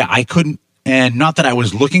yeah, I couldn't. And not that I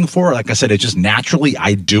was looking for it. Like I said, it just naturally,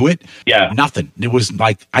 I do it. Yeah. Nothing. It was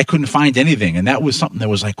like, I couldn't find anything. And that was something that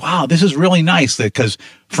was like, wow, this is really nice. Because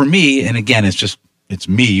for me, and again, it's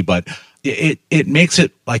me, but it makes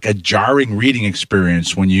it like a jarring reading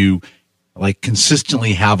experience when you like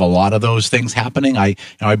consistently have a lot of those things happening. I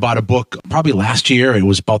bought a book probably last year. It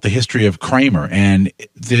was about the history of Kramer and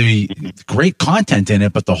the great content in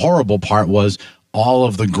it. But the horrible part was all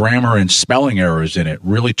of the grammar and spelling errors in it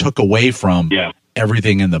really took away from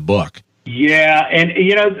everything in the book. Yeah. And,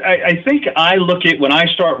 I think I look at when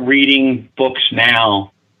I start reading books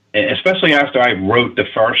now, especially after I wrote the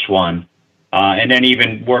first one, and then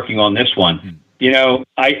even working on this one,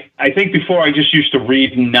 I think before I just used to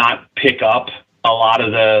read and not pick up a lot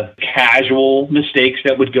of the casual mistakes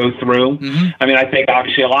that would go through. Mm-hmm. I mean, I think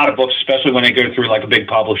obviously a lot of books, especially when they go through like a big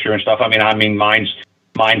publisher and stuff. I mean, mine's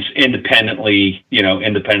independently,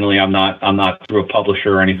 I'm not through a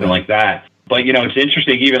publisher or anything like that. But, it's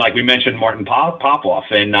interesting, even like we mentioned Martin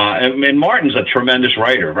Popoff, and Martin's a tremendous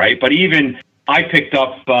writer, right? But even I picked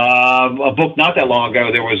up a book not that long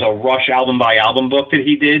ago. There was a Rush album by album book that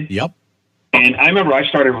he did. Yep. And I remember I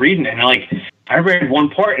started reading it, and like I read one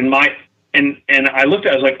part, and I looked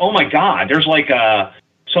at it, I was like, oh my God, there's like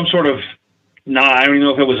some sort of, I don't even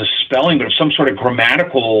know if it was a spelling, but some sort of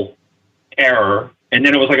grammatical error. And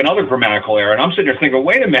then it was like another grammatical error. And I'm sitting there thinking,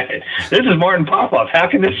 wait a minute, this is Martin Popoff. How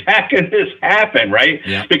can this happen, right?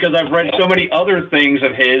 Yeah. Because I've read so many other things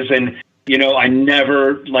of his, and I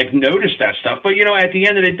never like noticed that stuff. But at the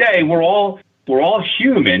end of the day, we're all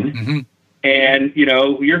human. Mm-hmm. And,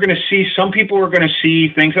 you're going to see, some people are going to see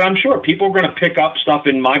things, and I'm sure people are going to pick up stuff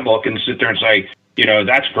in my book and sit there and say,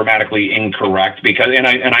 that's grammatically incorrect. Because, and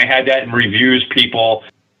I had that in reviews, people,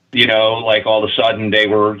 like all of a sudden they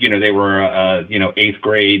were eighth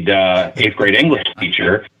grade English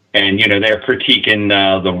teacher, and, they're critiquing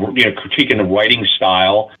the writing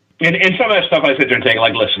style. And some of that stuff I sit there and think,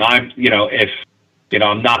 like, listen, I'm,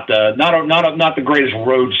 I'm not the greatest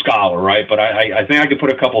Rhodes scholar, right? But I think I could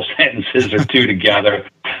put a couple sentences or two together,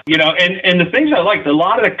 and the things I liked, a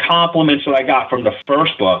lot of the compliments that I got from the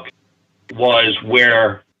first book was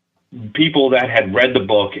where people that had read the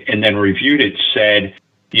book and then reviewed it said,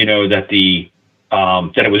 that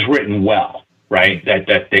that it was written well, right? That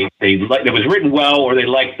it was written well, or they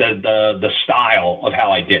liked the style of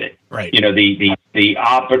how I did it. Right. The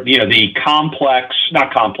complex,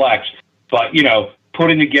 not complex, but,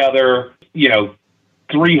 putting together,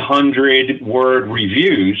 300 word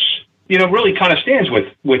reviews, really kind of stands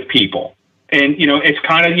with people. And, it's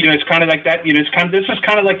kind of like that, this is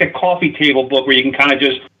kind of like a coffee table book where you can kind of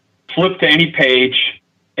just flip to any page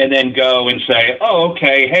and then go and say, oh,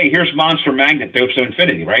 okay, hey, here's Monster Magnet, Dopes of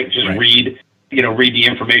Infinity, right? Just read the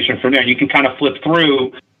information from there. You can kind of flip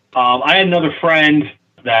through. I had another friend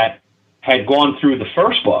that had gone through the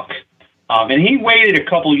first book, and he waited a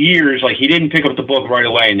couple years, like he didn't pick up the book right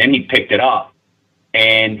away, and then he picked it up.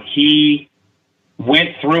 And he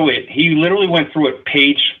went through it. He literally went through it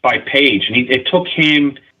page by page, and he told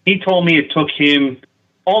me it took him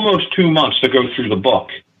almost 2 months to go through the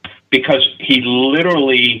book, because he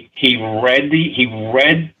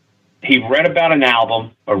read about an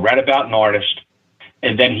album or read about an artist,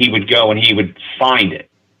 and then he would go and he would find it.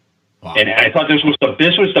 Wow. And I thought this was the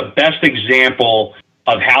best example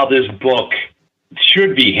of how this book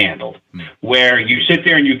should be handled, where you sit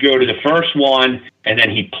there and you go to the first one, and then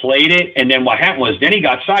he played it, and then what happened was then he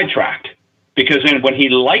got sidetracked, because then when he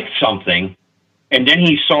liked something, and then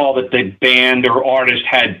he saw that the band or artist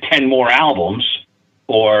had 10 more albums,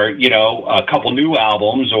 or, a couple new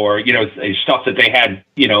albums, or, stuff that they had,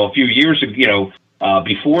 a few years ago,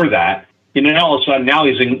 before that. And then all of a sudden now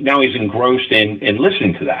he's engrossed in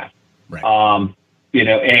listening to that. Right.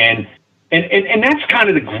 And that's kind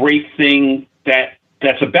of the great thing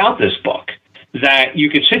that's about this book, that you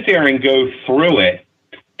can sit there and go through it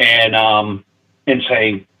and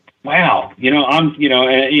say, wow,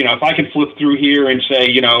 if I could flip through here and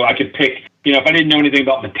say, I could pick, if I didn't know anything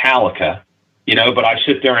about Metallica, but I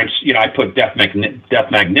sit there and, I put Death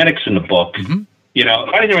Magnetics in the book. Mm-hmm. If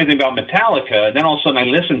I didn't know anything about Metallica, then all of a sudden I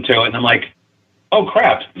listen to it and I'm like, oh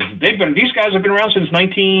crap, these guys have been around since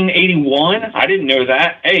 1981. I didn't know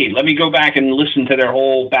that. Hey, let me go back and listen to their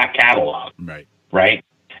whole back catalog. Right.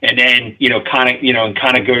 And then, kind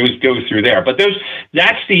of go through there. But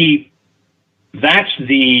that's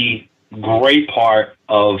the great part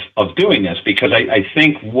of doing this, because I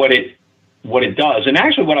think what it does, and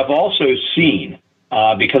actually what I've also seen,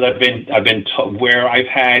 because I've been where I've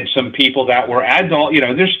had some people that were adult,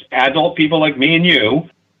 there's adult people like me and you,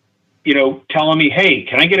 telling me, hey,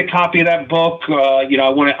 can I get a copy of that book? I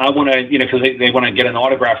want to, because they want to get an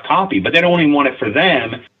autographed copy, but they don't even want it for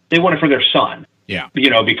them. They want it for their son. Yeah.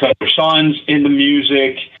 Because their son's into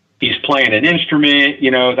music, he's playing an instrument,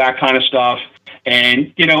 that kind of stuff.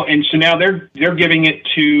 And, and so now they're giving it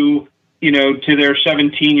to their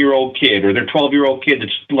 17-year-old kid or their 12-year-old kid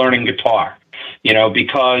that's learning guitar,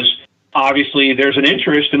 because obviously there's an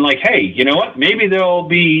interest in, like, hey, you know what, maybe they'll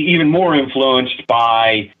be even more influenced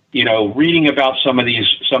by, reading about some of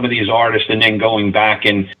these artists and then going back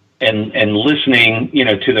and listening,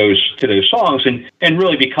 to those songs and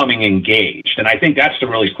really becoming engaged. And I think that's the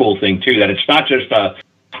really cool thing too, that it's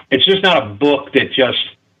just not a book that just,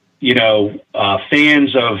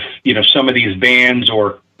 fans of, some of these bands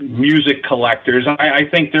or music collectors. I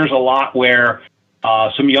think there's a lot where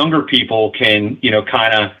some younger people can,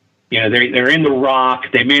 they're into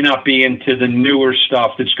rock. They may not be into the newer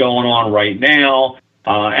stuff that's going on right now.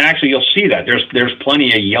 And actually you'll see that there's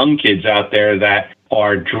plenty of young kids out there that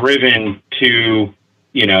are driven to,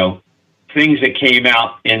 things that came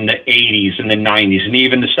out in the 80s and the 90s and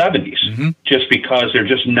even the 70s, mm-hmm. just because they're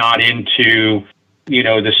just not into,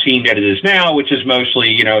 the scene that it is now, which is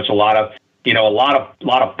mostly, it's a lot of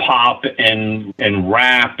pop and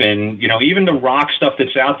rap and, even the rock stuff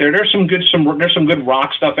that's out there. There's some good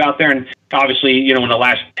rock stuff out there. And obviously, in the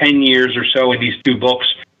last 10 years or so in these two books,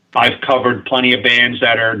 I've covered plenty of bands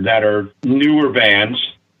that are newer bands,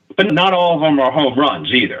 but not all of them are home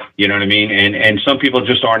runs either. You know what I mean? And some people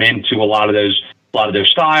just aren't into a lot of those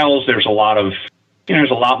styles. There's a lot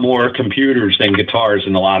more computers than guitars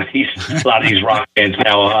in a lot of these rock bands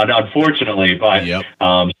now, unfortunately. But yep.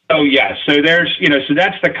 So there's so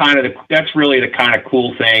that's really the kind of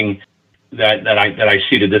cool thing that I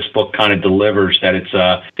see that this book kind of delivers. That it's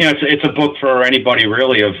a book for anybody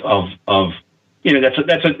really of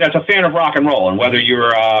that's a fan of rock and roll, and whether you're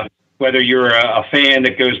a fan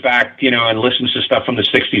that goes back and listens to stuff from the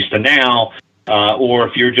 60s to now, or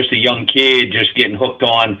if you're just a young kid just getting hooked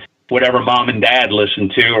on whatever mom and dad listen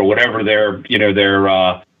to, or whatever their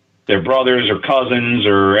brothers or cousins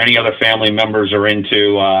or any other family members are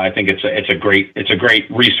into. I think it's a great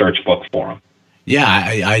research book for them. Yeah,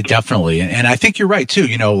 I definitely, and I think you're right too.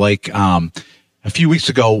 A few weeks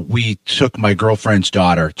ago, we took my girlfriend's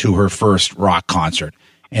daughter to her first rock concert,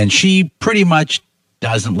 and she pretty much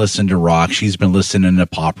doesn't listen to rock. She's been listening to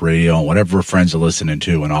pop radio and whatever her friends are listening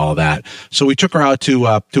to and all of that. So we took her out to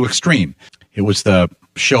Extreme. It was the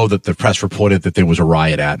show that the press reported that there was a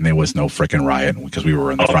riot at, and there was no freaking riot because we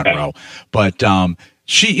were in the front row. But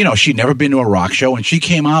she'd never been to a rock show, and she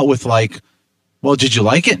came out with like, well, did you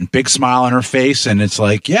like it? And big smile on her face, and it's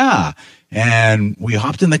like, yeah. And we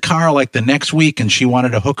hopped in the car like the next week, and she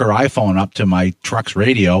wanted to hook her iPhone up to my truck's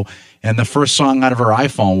radio, and the first song out of her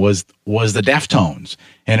iPhone was the Deftones,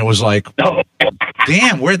 and it was like,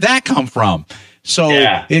 damn, where'd that come from? So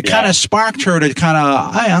it kind of sparked her to kind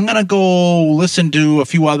of, hey, I'm gonna go listen to a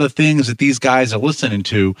few other things that these guys are listening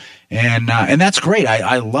to, and that's great.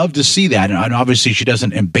 I love to see that, and obviously she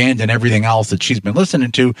doesn't abandon everything else that she's been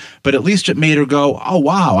listening to, but at least it made her go, oh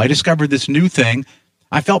wow, I discovered this new thing.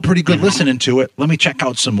 I felt pretty good listening to it. Let me check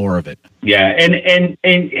out some more of it. Yeah, and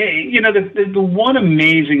the one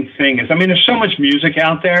amazing thing is, I mean, there's so much music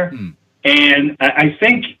out there, and I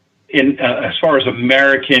think as far as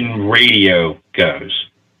American radio goes,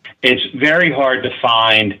 it's very hard to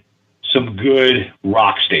find some good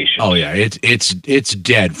rock stations. Oh yeah, it's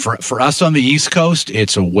dead for us on the East Coast.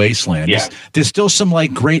 It's a wasteland. Yeah. There's still some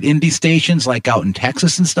like great indie stations like out in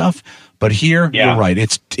Texas and stuff, but here you're right.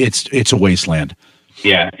 It's a wasteland.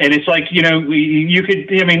 Yeah, and it's like, you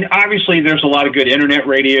could, I mean, obviously there's a lot of good internet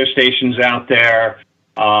radio stations out there.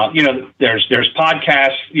 There's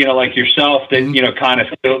podcasts, like yourself that, kind of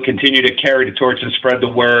still continue to carry the torch and spread the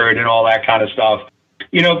word and all that kind of stuff.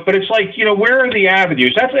 But it's like, where are the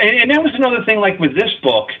avenues? And that was another thing, like with this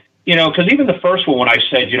book, because even the first one, when I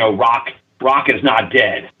said, rock is not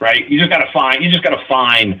dead, right? You just got to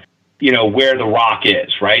find, where the rock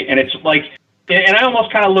is, right? And it's like, and I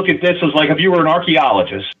almost kind of look at this as like if you were an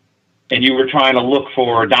archaeologist and you were trying to look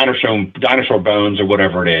for dinosaur bones or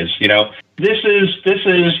whatever it is, this is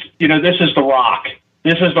the rock.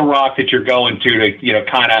 This is the rock that you're going to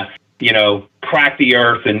kind of, crack the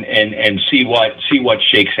earth and see what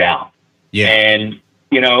shakes out. Yeah. And,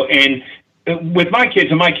 and with my kids,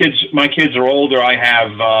 and my kids are older. I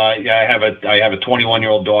have a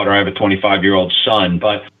 21-year-old daughter. I have a 25-year-old son,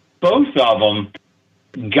 but both of them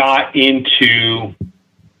got into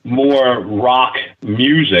more rock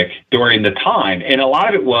music during the time. And a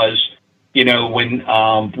lot of it was, when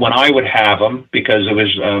I would have them, because it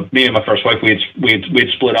was me and my first wife,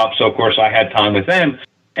 we'd split up. So of course I had time with them.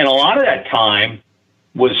 And a lot of that time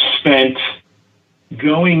was spent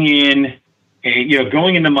going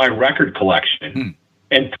into my record collection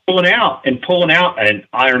and pulling out an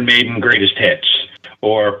Iron Maiden greatest hits,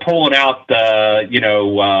 or pulling out the,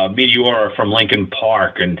 Meteora from Linkin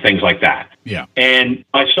Park and things like that. Yeah. And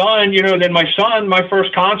my son, my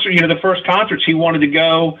first concert, the first concerts he wanted to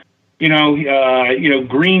go,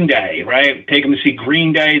 Green Day, right? Take him to see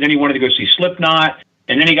Green Day. Then he wanted to go see Slipknot.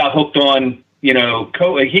 And then he got hooked on,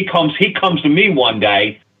 he comes to me one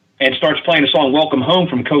day and starts playing a song, Welcome Home,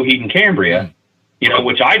 from Coheed and Cambria,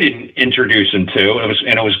 which I didn't introduce him to.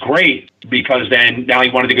 It was great, because now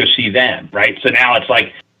he wanted to go see them, right? So now it's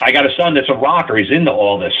like, I got a son that's a rocker. He's into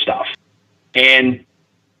all this stuff. And,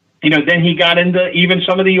 then he got into even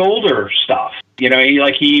some of the older stuff.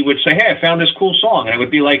 He would say, hey, I found this cool song. And it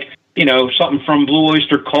would be like, something from Blue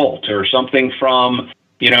Oyster Cult, or something from,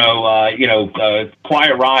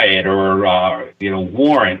 Quiet Riot, or,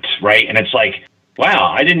 Warrant, right? And it's like,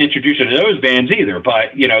 wow, I didn't introduce you to those bands either.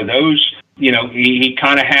 But, those, he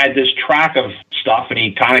kind of had this track of stuff, and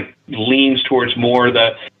he kind of leans towards more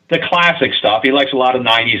the classic stuff. He likes a lot of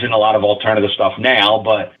 90s and a lot of alternative stuff now,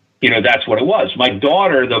 but, that's what it was. My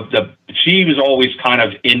daughter, she was always kind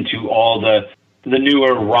of into all the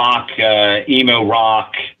newer rock, emo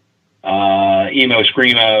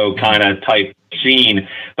screamo kind of type scene.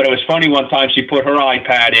 But it was funny, one time she put her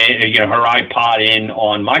iPod in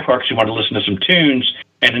on my car because she wanted to listen to some tunes,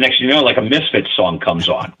 and the next thing you know, like a Misfits song comes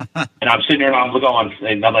on. And I'm sitting there and I'm going,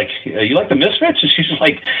 and I'm like, you like the Misfits? And she's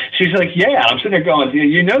like, yeah. And I'm sitting there going,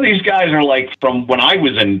 these guys are like from when I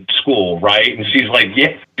was in school, right? And she's like,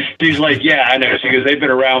 yeah. She's like, yeah, I know. Because they've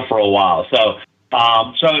been around for a while. So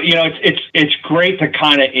it's great to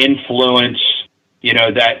kind of influence,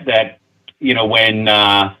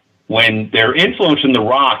 when they're influencing the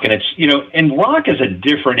rock, and it's, and rock is a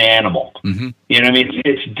different animal. Mm-hmm.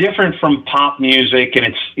 It's different from pop music, and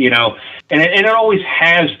it's, and it always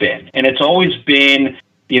has been, and it's always been,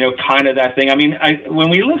 kind of that thing. I mean, when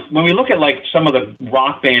we look at like some of the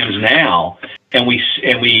rock bands now, and we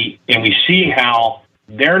see how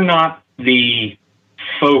they're not the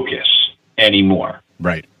focus anymore.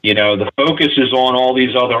 Right. The focus is on all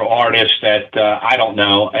these other artists that I don't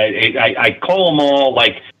know. I call them all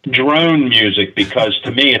like drone music, because to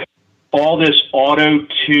me it's all this auto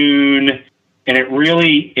tune, and it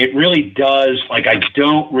really does, like, I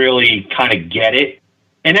don't really kind of get it.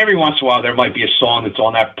 And every once in a while there might be a song that's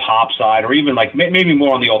on that pop side, or even like maybe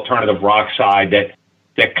more on the alternative rock side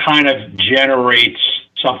that kind of generates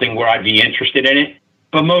something where I'd be interested in it.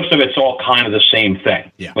 But most of it's all kind of the same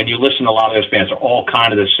thing. Yeah. When you listen to a lot of those bands, they're all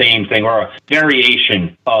kind of the same thing, or a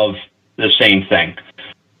variation of the same thing.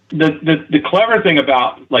 The clever thing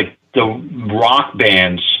about like the rock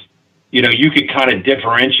bands, you could kind of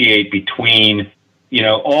differentiate between,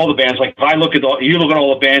 all the bands. Like if I look at all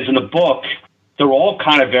the bands in the book, they're all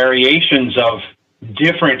kind of variations of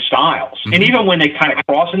different styles. Mm-hmm. And even when they kind of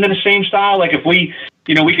cross into the same style, like if we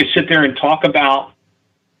could sit there and talk about,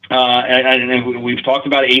 and we've talked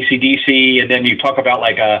about AC/DC, and then you talk about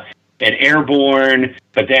like an Airborne,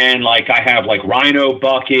 but then like I have like Rhino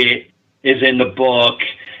Bucket is in the book,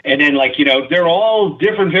 and then like, they're all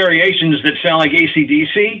different variations that sound like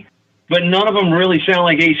AC/DC, but none of them really sound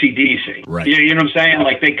like AC/DC. Right. You know what I'm saying?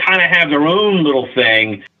 Like they kind of have their own little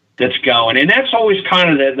thing that's going, and that's always kind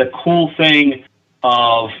of the cool thing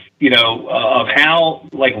of how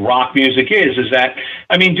like rock music is that,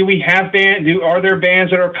 I mean, are there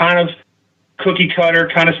bands that are kind cookie cutter,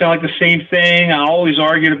 kind of sound like the same thing. I always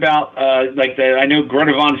argued about I know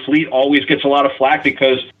Greta Van Fleet always gets a lot of flack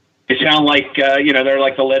because they sound like they're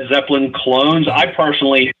like the Led Zeppelin clones. I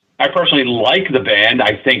personally like the band.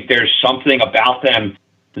 I think there's something about them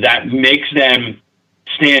that makes them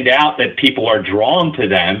stand out, that people are drawn to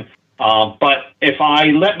them. But if I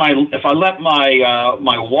let my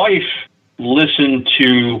wife listen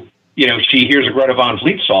to, she hears a Greta Van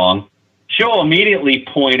Fleet song, she'll immediately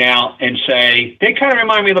point out and say, they kind of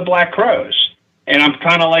remind me of the Black Crowes. And I'm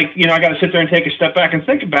kind of like, I got to sit there and take a step back and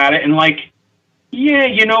think about it. And like, yeah,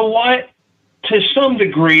 you know what? To some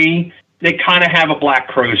degree, they kind of have a Black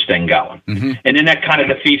Crowes thing going. Mm-hmm. And then that kind of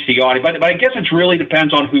defeats the audience. But I guess it really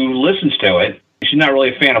depends on who listens to it. She's not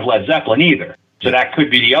really a fan of Led Zeppelin either. So that could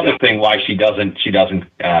be the other thing why she doesn't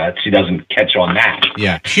catch on that.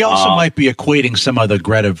 Yeah, she also might be equating some of the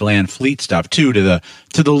Greta Van Fleet stuff too to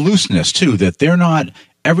the looseness too, that they're not,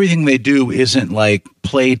 everything they do isn't like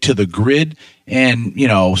played to the grid. And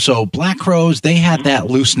so Black Crowes, they had that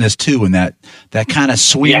looseness too, and that kind of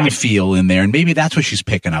swing feel in there, and maybe that's what she's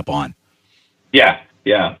picking up on. Yeah.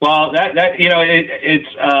 Well, it's.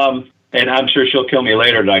 And I'm sure she'll kill me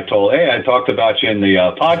later that I talked about you in the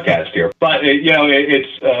podcast here. But it's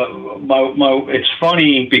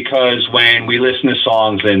funny because when we listen to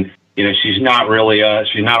songs, and she's not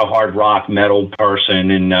a hard rock metal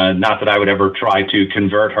person, and not that I would ever try to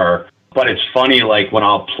convert her. But it's funny, like when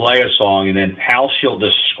I'll play a song and then how she'll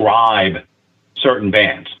describe certain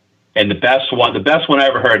bands. And the best one I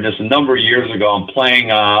ever heard, and this a number of years ago, I'm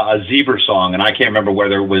playing a Zebra song, and I can't remember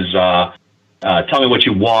whether it was Tell Me What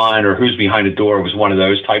You Want or Who's Behind the Door. Was one of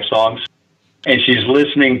those type songs. And she's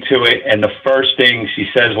listening to it, and the first thing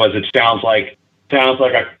she says was, it sounds like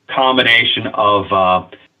a combination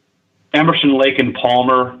of Emerson, Lake and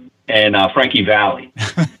Palmer and Frankie Valli.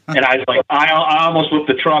 And I was like, I almost whipped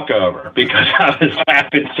the truck over because I was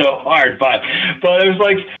laughing so hard. But it was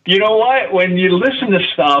like, you know what? When you listen to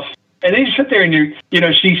stuff, and then you sit there and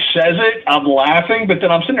she says it, I'm laughing, but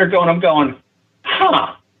then I'm sitting there going,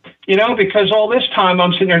 huh. Because all this time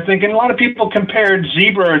I'm sitting there thinking a lot of people compared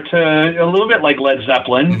Zebra to a little bit like Led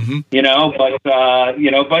Zeppelin, mm-hmm.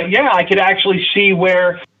 But yeah, I could actually see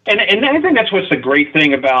where, and I think that's what's the great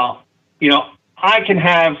thing about, I can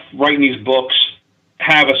have, writing these books,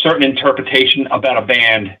 have a certain interpretation about a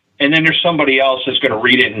band, and then there's somebody else that's going to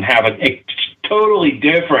read it and have a totally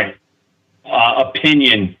different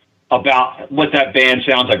opinion about what that band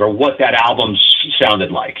sounds like or what that album sounded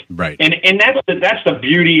like. Right. And that's the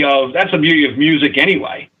beauty of music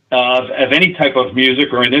anyway, of any type of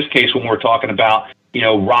music, or in this case when we're talking about,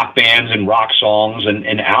 rock bands and rock songs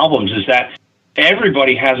and albums, is that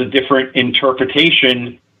everybody has a different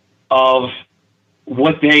interpretation of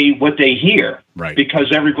what they hear. Right.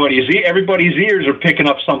 Because everybody's ears are picking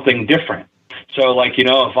up something different. So like,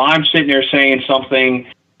 if I'm sitting there saying something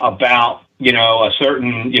about a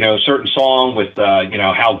certain song with,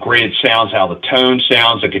 how great it sounds, how the tone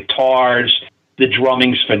sounds, the guitars, the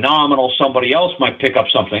drumming's phenomenal. Somebody else might pick up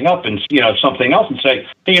something and say,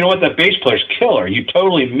 hey, you know what, that bass player's killer. You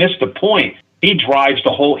totally missed the point. He drives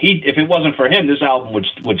the whole, if it wasn't for him, this album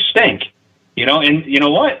would stink, and you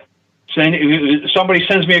know what? Saying if somebody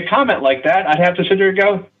sends me a comment like that, I'd have to sit there and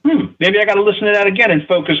go, maybe I got to listen to that again and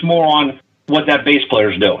focus more on what that bass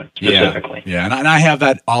player's doing specifically. Yeah. And I have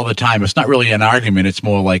that all the time. It's not really an argument. It's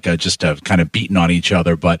more like just a kind of beating on each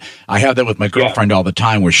other. But I have that with my girlfriend all the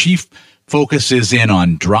time, where she focuses in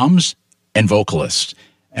on drums and vocalists.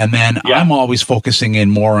 And then I'm always focusing in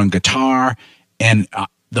more on guitar and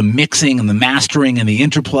the mixing and the mastering and the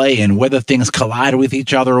interplay and whether things collide with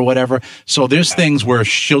each other or whatever. So there's things where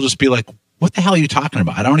she'll just be like, what the hell are you talking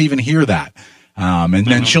about? I don't even hear that. And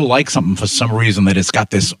then she'll like something for some reason, that it's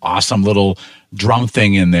got this awesome little drum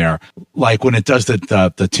thing in there. Like when it does the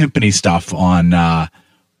timpani stuff on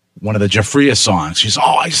one of the Jafria songs. She's,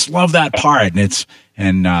 I just love that part.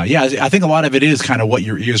 And I think a lot of it is kind of what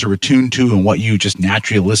your ears are attuned to and what you just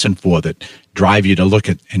naturally listen for that drive you to look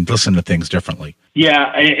at and listen to things differently.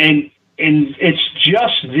 Yeah, and it's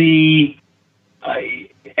just because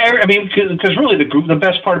really the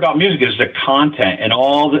best part about music is the content and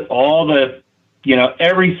all the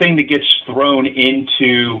everything that gets thrown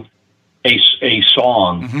into a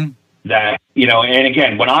song. Mm-hmm. That, and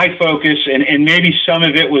again, when I focus, and maybe some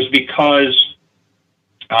of it was because,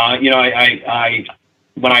 I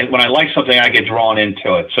when I like something, I get drawn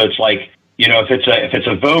into it. So it's like, if it's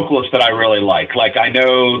a vocalist that I really like I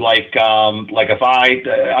know, if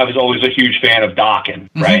I was always a huge fan of Dokken,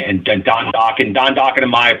 mm-hmm. right? And Don Dokken, in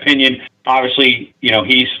my opinion, obviously,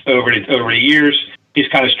 he's over the years, he's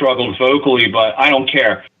kind of struggled vocally, but I don't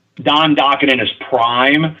care. Don Dokken in his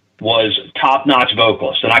prime was top-notch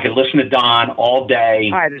vocalist, and I could listen to Don all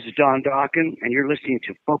day. Hi, this is Don Dawkin, and you're listening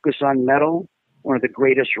to Focus on Metal, one of the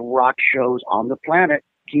greatest rock shows on the planet.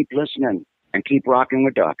 Keep listening and keep rocking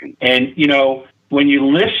with Dawkin. And, when you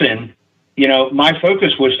listen, my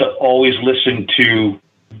focus was to always listen to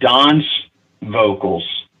Don's vocals,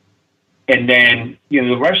 and then,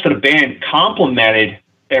 the rest of the band complemented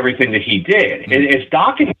everything that he did. If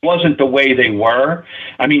Dawkins wasn't the way they were,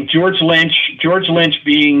 I mean, George Lynch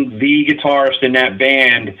being the guitarist in that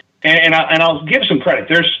band, and I'll give some credit.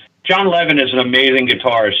 John Levin is an amazing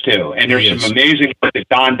guitarist too, and there's some amazing work that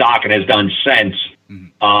Don Dawkins has done since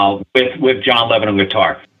with John Levin on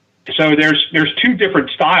guitar. So there's two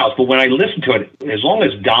different styles, but when I listen to it, as long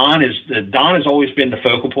as Don has always been the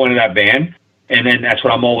focal point of that band, and then that's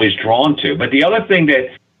what I'm always drawn to. But the other thing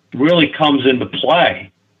that really comes into play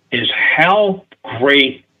is how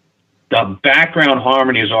great the background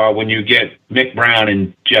harmonies are when you get Mick Brown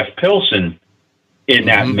and Jeff Pilson in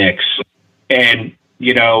that mix. And,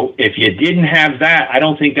 if you didn't have that, I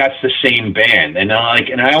don't think that's the same band. And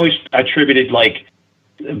I always attributed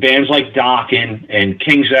bands like Dawkins and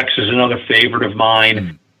King's X is another favorite of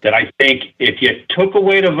mine that I think if you took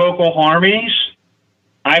away the vocal harmonies,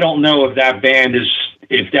 I don't know if that band is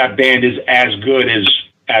as good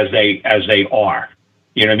as they are.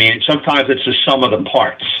 You know what I mean? Sometimes it's the sum of the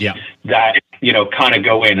parts that, kind of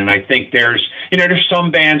go in. And I think there's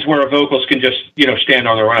some bands where a vocalist can just, stand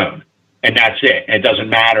on their own and that's it. It doesn't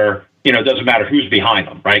matter, it doesn't matter who's behind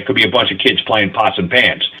them, right? It could be a bunch of kids playing pots and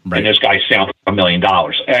pans and this guy sounds $1 million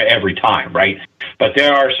every time, right? But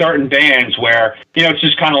there are certain bands where, it's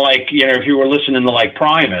just kind of like, if you were listening to like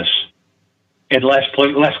Primus and Les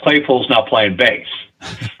Claypool's not playing bass,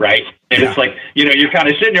 right? And it's like, you're kind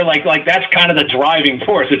of sitting there like that's kind of the driving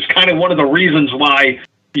force. It's kind of one of the reasons why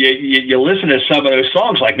you listen to some of those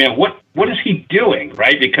songs like, man, what is he doing,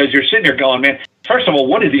 right? Because you're sitting there going, man, first of all,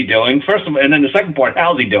 what is he doing? And then the second part,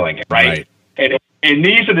 how's he doing it, right? And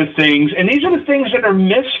these are the things that are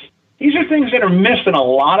missed. These are things that are missed in a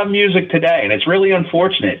lot of music today, and it's really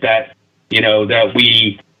unfortunate that that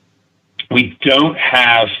we don't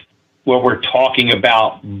have where we're talking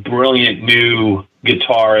about brilliant new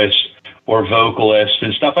guitarists or vocalists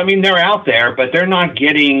and stuff. I mean, they're out there, but they're not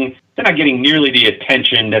getting nearly the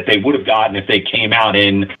attention that they would have gotten if they came out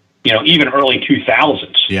in, even early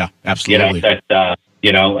 2000s. Yeah, absolutely. And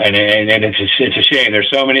it's a shame. There's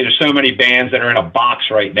so many bands that are in a box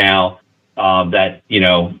right now that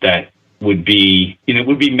would be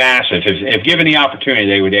massive if given the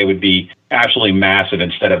opportunity. They would be absolutely massive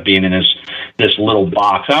instead of being in this little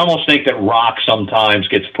box. I almost think that rock sometimes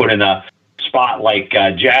gets put in a spot like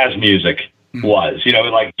jazz music was.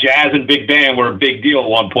 Like jazz and big band were a big deal at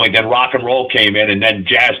one point. Then rock and roll came in, and then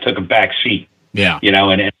jazz took a back seat. Yeah,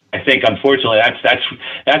 and I think unfortunately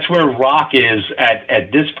that's where rock is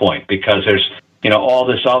at this point, because there's all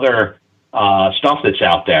this other stuff that's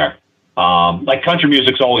out there. Like country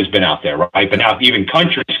music's always been out there, right? But now even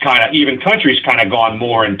country's kind of gone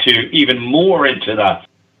more into the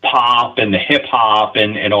pop and the hip hop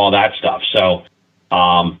and all that stuff. So,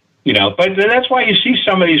 but that's why you see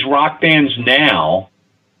some of these rock bands now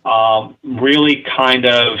really kind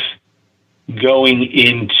of going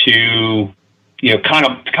into kind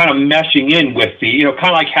of meshing in with the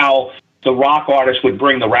kind of like how the rock artists would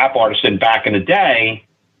bring the rap artists in back in the day.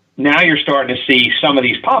 Now you're starting to see some of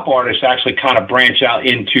these pop artists actually kind of branch out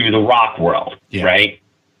into the rock world, right?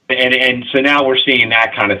 And so now we're seeing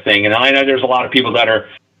that kind of thing. And I know there's a lot of people that are,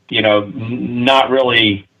 not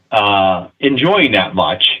really enjoying that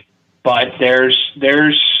much, but there's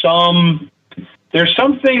some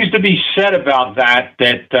things to be said about that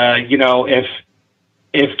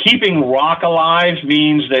if keeping rock alive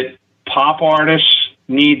means that pop artists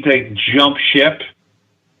need to jump ship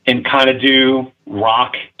and kind of do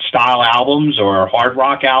rock style albums or hard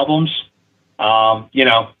rock albums,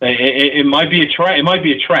 it might be a trend. It might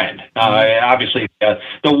be a trend. Obviously,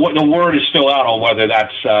 the word is still out on whether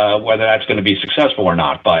that's going to be successful or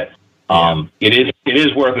not. But it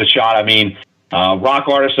is worth a shot. I mean, rock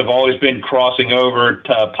artists have always been crossing over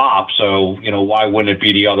to pop, so why wouldn't it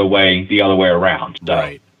be the other way around?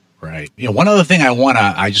 So. Right. One other thing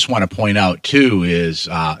I just want to point out too is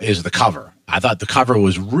the cover. I thought the cover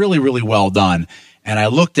was really, really well done. And I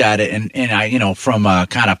looked at it and I, from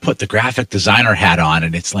kind of put the graphic designer hat on,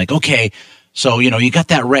 and it's like, okay, so, you got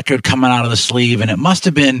that record coming out of the sleeve, and it must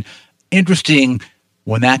have been interesting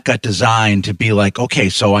when that got designed to be like, okay,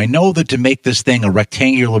 so I know that to make this thing a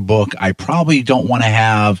rectangular book, I probably don't want to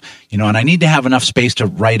have, and I need to have enough space to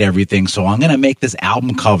write everything. So I'm going to make this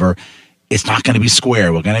album cover it's not going to be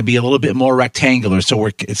square. We're going to be a little bit more rectangular. So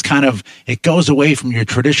it goes away from your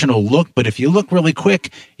traditional look. But if you look really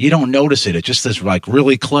quick, you don't notice it. It's just this like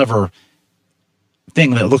really clever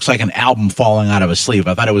thing that looks like an album falling out of a sleeve.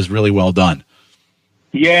 I thought it was really well done.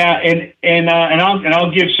 Yeah, and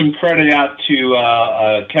I'll give some credit out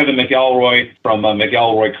to Kevin McElroy from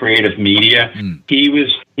McElroy Creative Media. He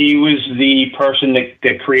was the person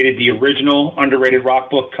that created the original Underrated Rock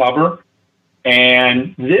book cover,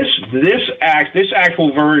 and this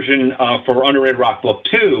actual version for Underrated Rock Book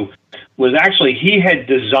 2 was actually, he had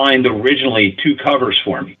designed originally 2 covers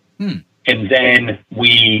for me. And then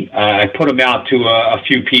I put them out to a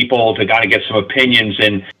few people to kind of get some opinions,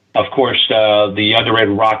 and of course, the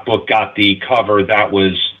Underrated Rock book got the cover that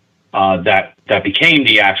was that became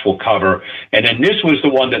the actual cover, and then this was the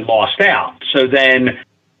one that lost out. So then,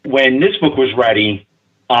 when this book was ready,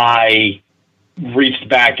 I reached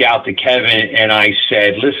back out to Kevin and I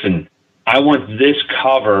said, "Listen, I want this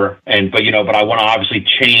cover, but I want to obviously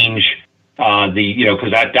change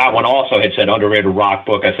because that one also had said Underrated Rock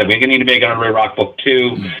book." I said, "We need to make an Underrated Rock book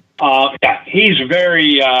 2." Yeah, he's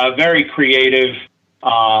very very creative.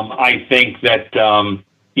 I think that,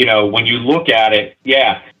 when you look at it,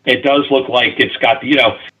 it does look like it's got,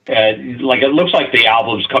 like it looks like the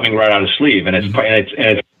album's coming right out of sleeve, and it's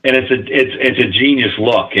a genius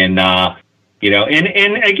look, and and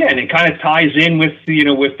again, it kind of ties in with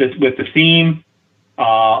with the theme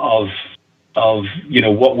of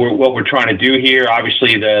what we're trying to do here.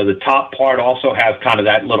 Obviously, the top part also has kind of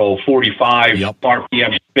that little 45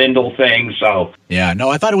 RPM spindle thing. So yeah, no,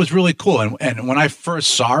 I thought it was really cool. And when I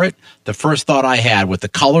first saw it, the first thought I had with the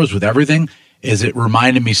colors, with everything, is it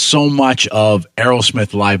reminded me so much of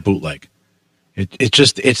Aerosmith Live Bootleg.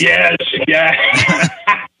 It's yes, yeah.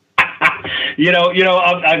 Now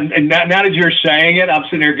that you're saying it, I'm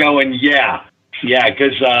sitting there going, yeah,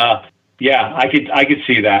 because. Yeah, I could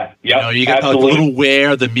see that. Yeah, you got the little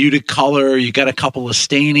wear, the muted color. You got a couple of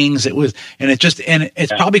stainings. It's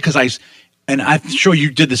probably because I'm sure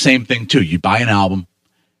you did the same thing too. You buy an album,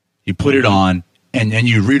 you put it on, and then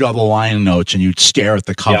you read all the line notes and you stare at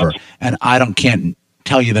the cover. Yep. And can't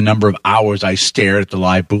tell you the number of hours I stared at the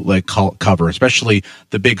Live Bootleg cover, especially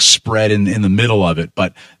the big spread in the middle of it.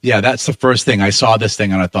 But yeah, that's the first thing I saw this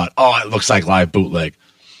thing and I thought, oh, it looks like Live Bootleg.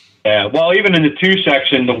 Yeah, well, even in the 2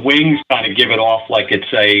 section, the wings kind of give it off like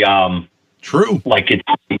it's a true, like it's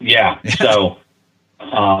So,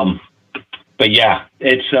 but yeah,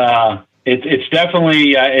 it's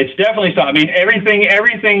definitely I mean,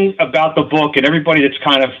 everything about the book and everybody that's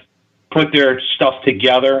kind of put their stuff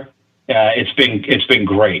together, it's been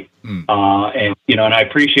great, and and I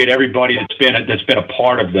appreciate everybody that's been a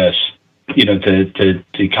part of this.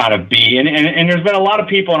 To kind of be, and there's been a lot of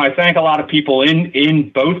people, and I thank a lot of people in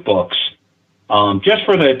both books, just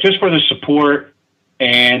for the support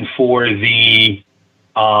and for the,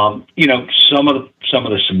 some of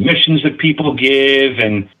the submissions that people give,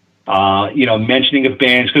 and mentioning of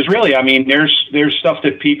bands, because really, I mean, there's stuff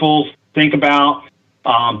that people think about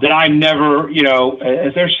that I never,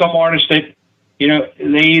 there's some artists that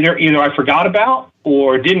they either I forgot about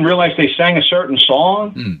or didn't realize they sang a certain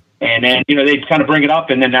song. And then, they'd kind of bring it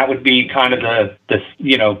up, and then that would be kind of the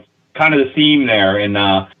theme there. And,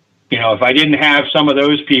 if I didn't have some of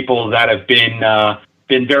those people that have been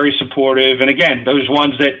very supportive, and again, those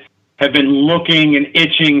ones that have been looking and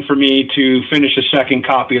itching for me to finish a second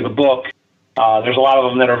copy of the book, there's a lot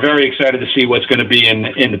of them that are very excited to see what's going to be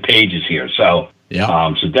in the pages here. So,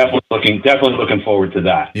 so definitely looking forward to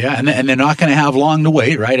that. Yeah. And they're not going to have long to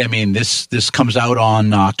wait, right? I mean, this comes out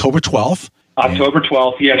on October 12th. October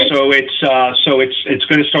 12th, yeah. So it's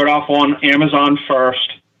going to start off on Amazon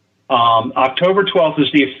first. October 12th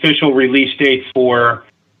is the official release date for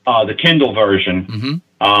the Kindle version.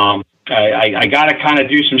 I got to kind of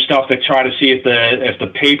do some stuff to try to see if the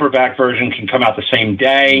paperback version can come out the same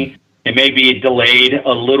day. It may be delayed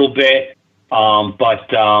a little bit, but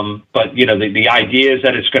the idea is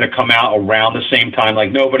that it's going to come out around the same time.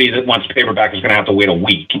 Like, nobody that wants paperback is going to have to wait a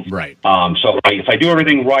week. Right. So if I do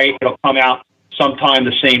everything right, it'll come out sometime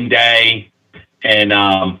the same day, and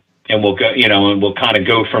we'll go, and we'll kind of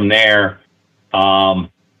go from there. Then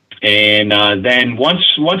once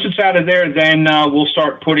it's out of there, then we'll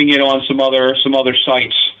start putting it on some other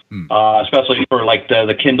sites, especially for like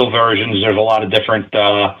the Kindle versions. There's a lot of different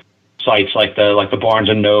sites like the Barnes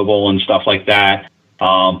and Noble and stuff like that.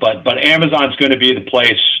 But Amazon's going to be the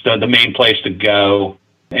place, the main place to go.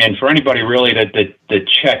 And for anybody really to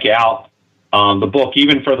check out the book,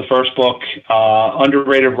 even for the first book,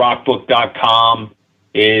 underratedrockbook.com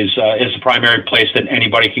is the primary place that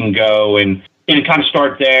anybody can go and kind of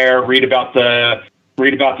start there, read about the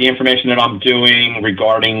read about the information that I'm doing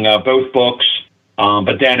regarding both books.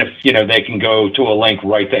 But then if, they can go to a link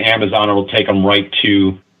right to Amazon, it'll take them right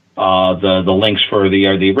to the links for the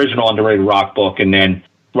original Underrated Rock book. And then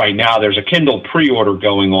right now there's a Kindle pre-order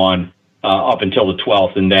going on up until the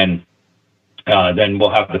 12th. And then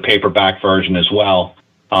we'll have the paperback version as well.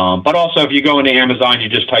 But also, if you go into Amazon, you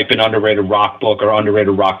just type in Underrated Rock Book or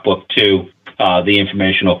Underrated Rock Book 2, the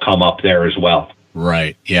information will come up there as well.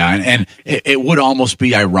 Right. Yeah. And it would almost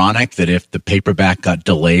be ironic that if the paperback got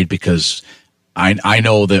delayed, because I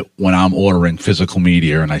know that when I'm ordering physical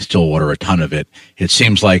media, and I still order a ton of it, it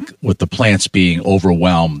seems like with the plants being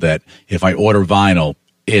overwhelmed, that if I order vinyl,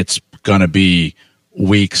 it's going to be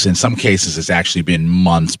weeks. In some cases, it's actually been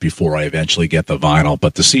months before I eventually get the vinyl.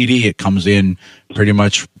 But the CD, it comes in pretty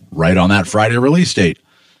much right on that Friday release date.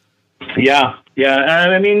 Yeah.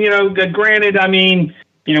 I mean, granted,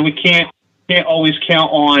 we can't always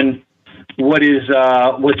count on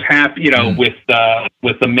what's happening,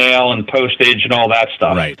 with the mail and postage and all that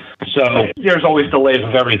stuff. Right. So there's always delays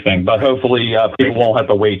of everything, but hopefully people won't have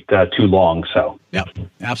to wait too long. So. Yep.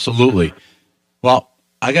 Absolutely. Well,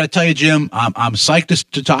 I got to tell you, Jim, I'm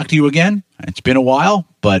psyched to talk to you again. It's been a while,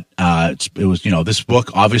 but it was, this book,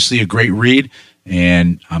 obviously a great read,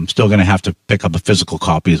 and I'm still going to have to pick up a physical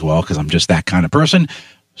copy as well because I'm just that kind of person.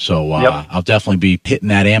 So Yep. I'll definitely be hitting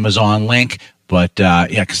that Amazon link. But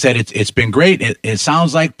like I said, it's been great. It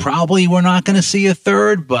sounds like probably we're not going to see a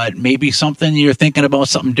third, but maybe something you're thinking about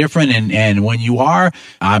something different. And when you are,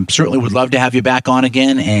 I certainly would love to have you back on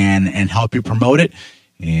again and help you promote it.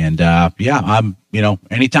 And I'm,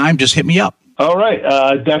 anytime, just hit me up. All right.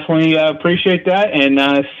 Definitely appreciate that.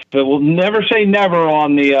 And we'll never say never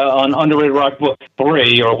on the on Underrated Rock Book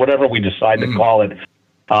 3 or whatever we decide to call it.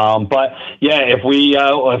 But yeah,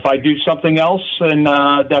 if I do something else, then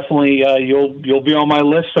definitely you'll be on my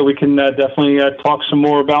list, so we can definitely talk some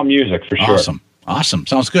more about music for sure. Awesome.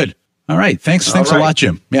 Sounds good. All right. Thanks a lot,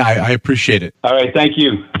 Jim. Yeah, I appreciate it. All right. Thank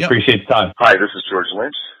you. Yep. Appreciate the time. Hi, this is George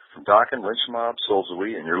Lynch from Dokken, Lynch Mob, Souls of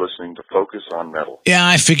Wheat, and you're listening to Focus on Metal. Yeah,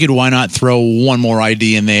 I figured why not throw one more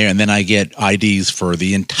ID in there, and then I get IDs for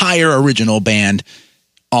the entire original band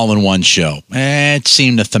all in one show. It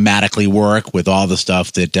seemed to thematically work with all the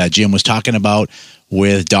stuff that Jim was talking about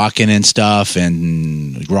with Dokken and stuff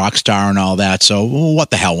and Rockstar and all that. So what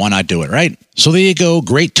the hell? Why not do it, right? So there you go.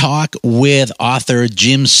 Great talk with author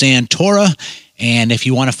Jim Santora. And if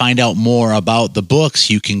you want to find out more about the books,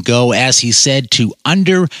 you can go, as he said, to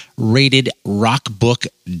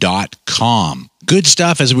underratedrockbook.com. Good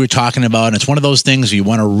stuff, as we were talking about. And it's one of those things, if you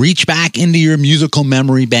want to reach back into your musical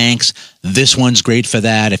memory banks, this one's great for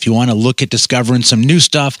that. If you want to look at discovering some new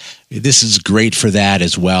stuff, this is great for that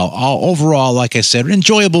as well. Overall, like I said, an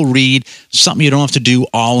enjoyable read, something you don't have to do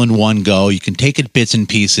all in one go. You can take it bits and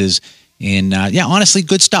pieces. And honestly,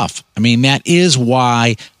 good stuff. I mean, that is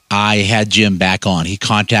why I had Jim back on. He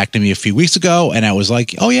contacted me a few weeks ago, and I was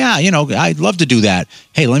like, oh, yeah, I'd love to do that.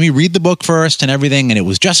 Hey, let me read the book first and everything. And it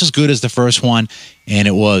was just as good as the first one. And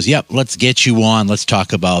it was, let's get you on. Let's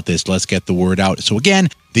talk about this. Let's get the word out. So, again,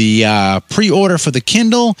 the pre-order for the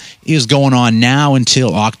Kindle is going on now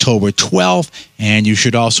until October 12th. And you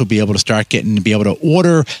should also be able to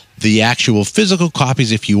order the actual physical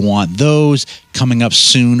copies if you want those, coming up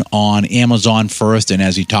soon on Amazon first. And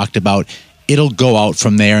as he talked about, it'll go out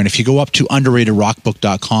from there. And if you go up to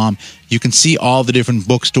underratedrockbook.com, you can see all the different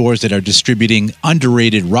bookstores that are distributing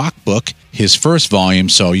Underrated Rock Book, his first volume.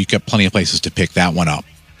 So you got plenty of places to pick that one up.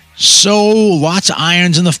 So lots of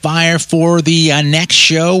irons in the fire for the next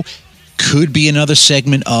show. Could be another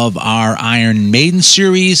segment of our Iron Maiden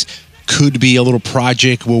series. Could be a little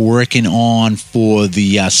project we're working on for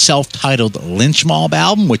the self-titled Lynch Mob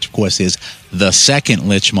album, which of course is the second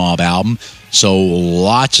Lynch Mob album. So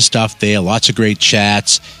lots of stuff there, lots of great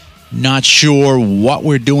chats. Not sure what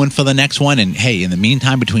we're doing for the next one. And hey, in the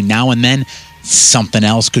meantime, between now and then, something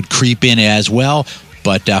else could creep in as well.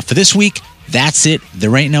 But for this week, that's it.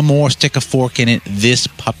 There ain't no more. Stick a fork in it. This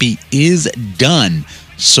puppy is done.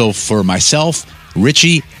 So for myself,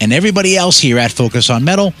 Richie, and everybody else here at Focus on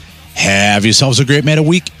Metal, have yourselves a great metal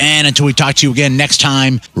week. And until we talk to you again next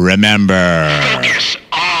time, remember... Focus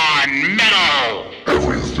on Metal!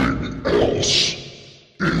 Everything else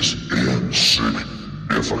is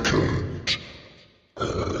insignificant.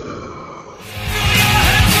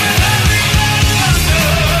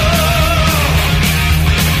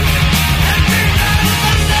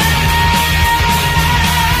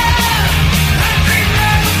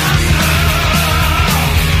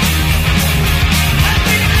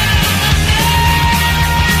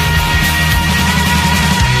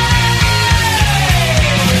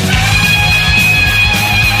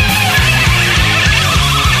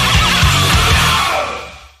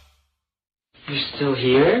 still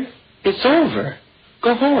here? It's over.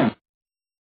 Go home.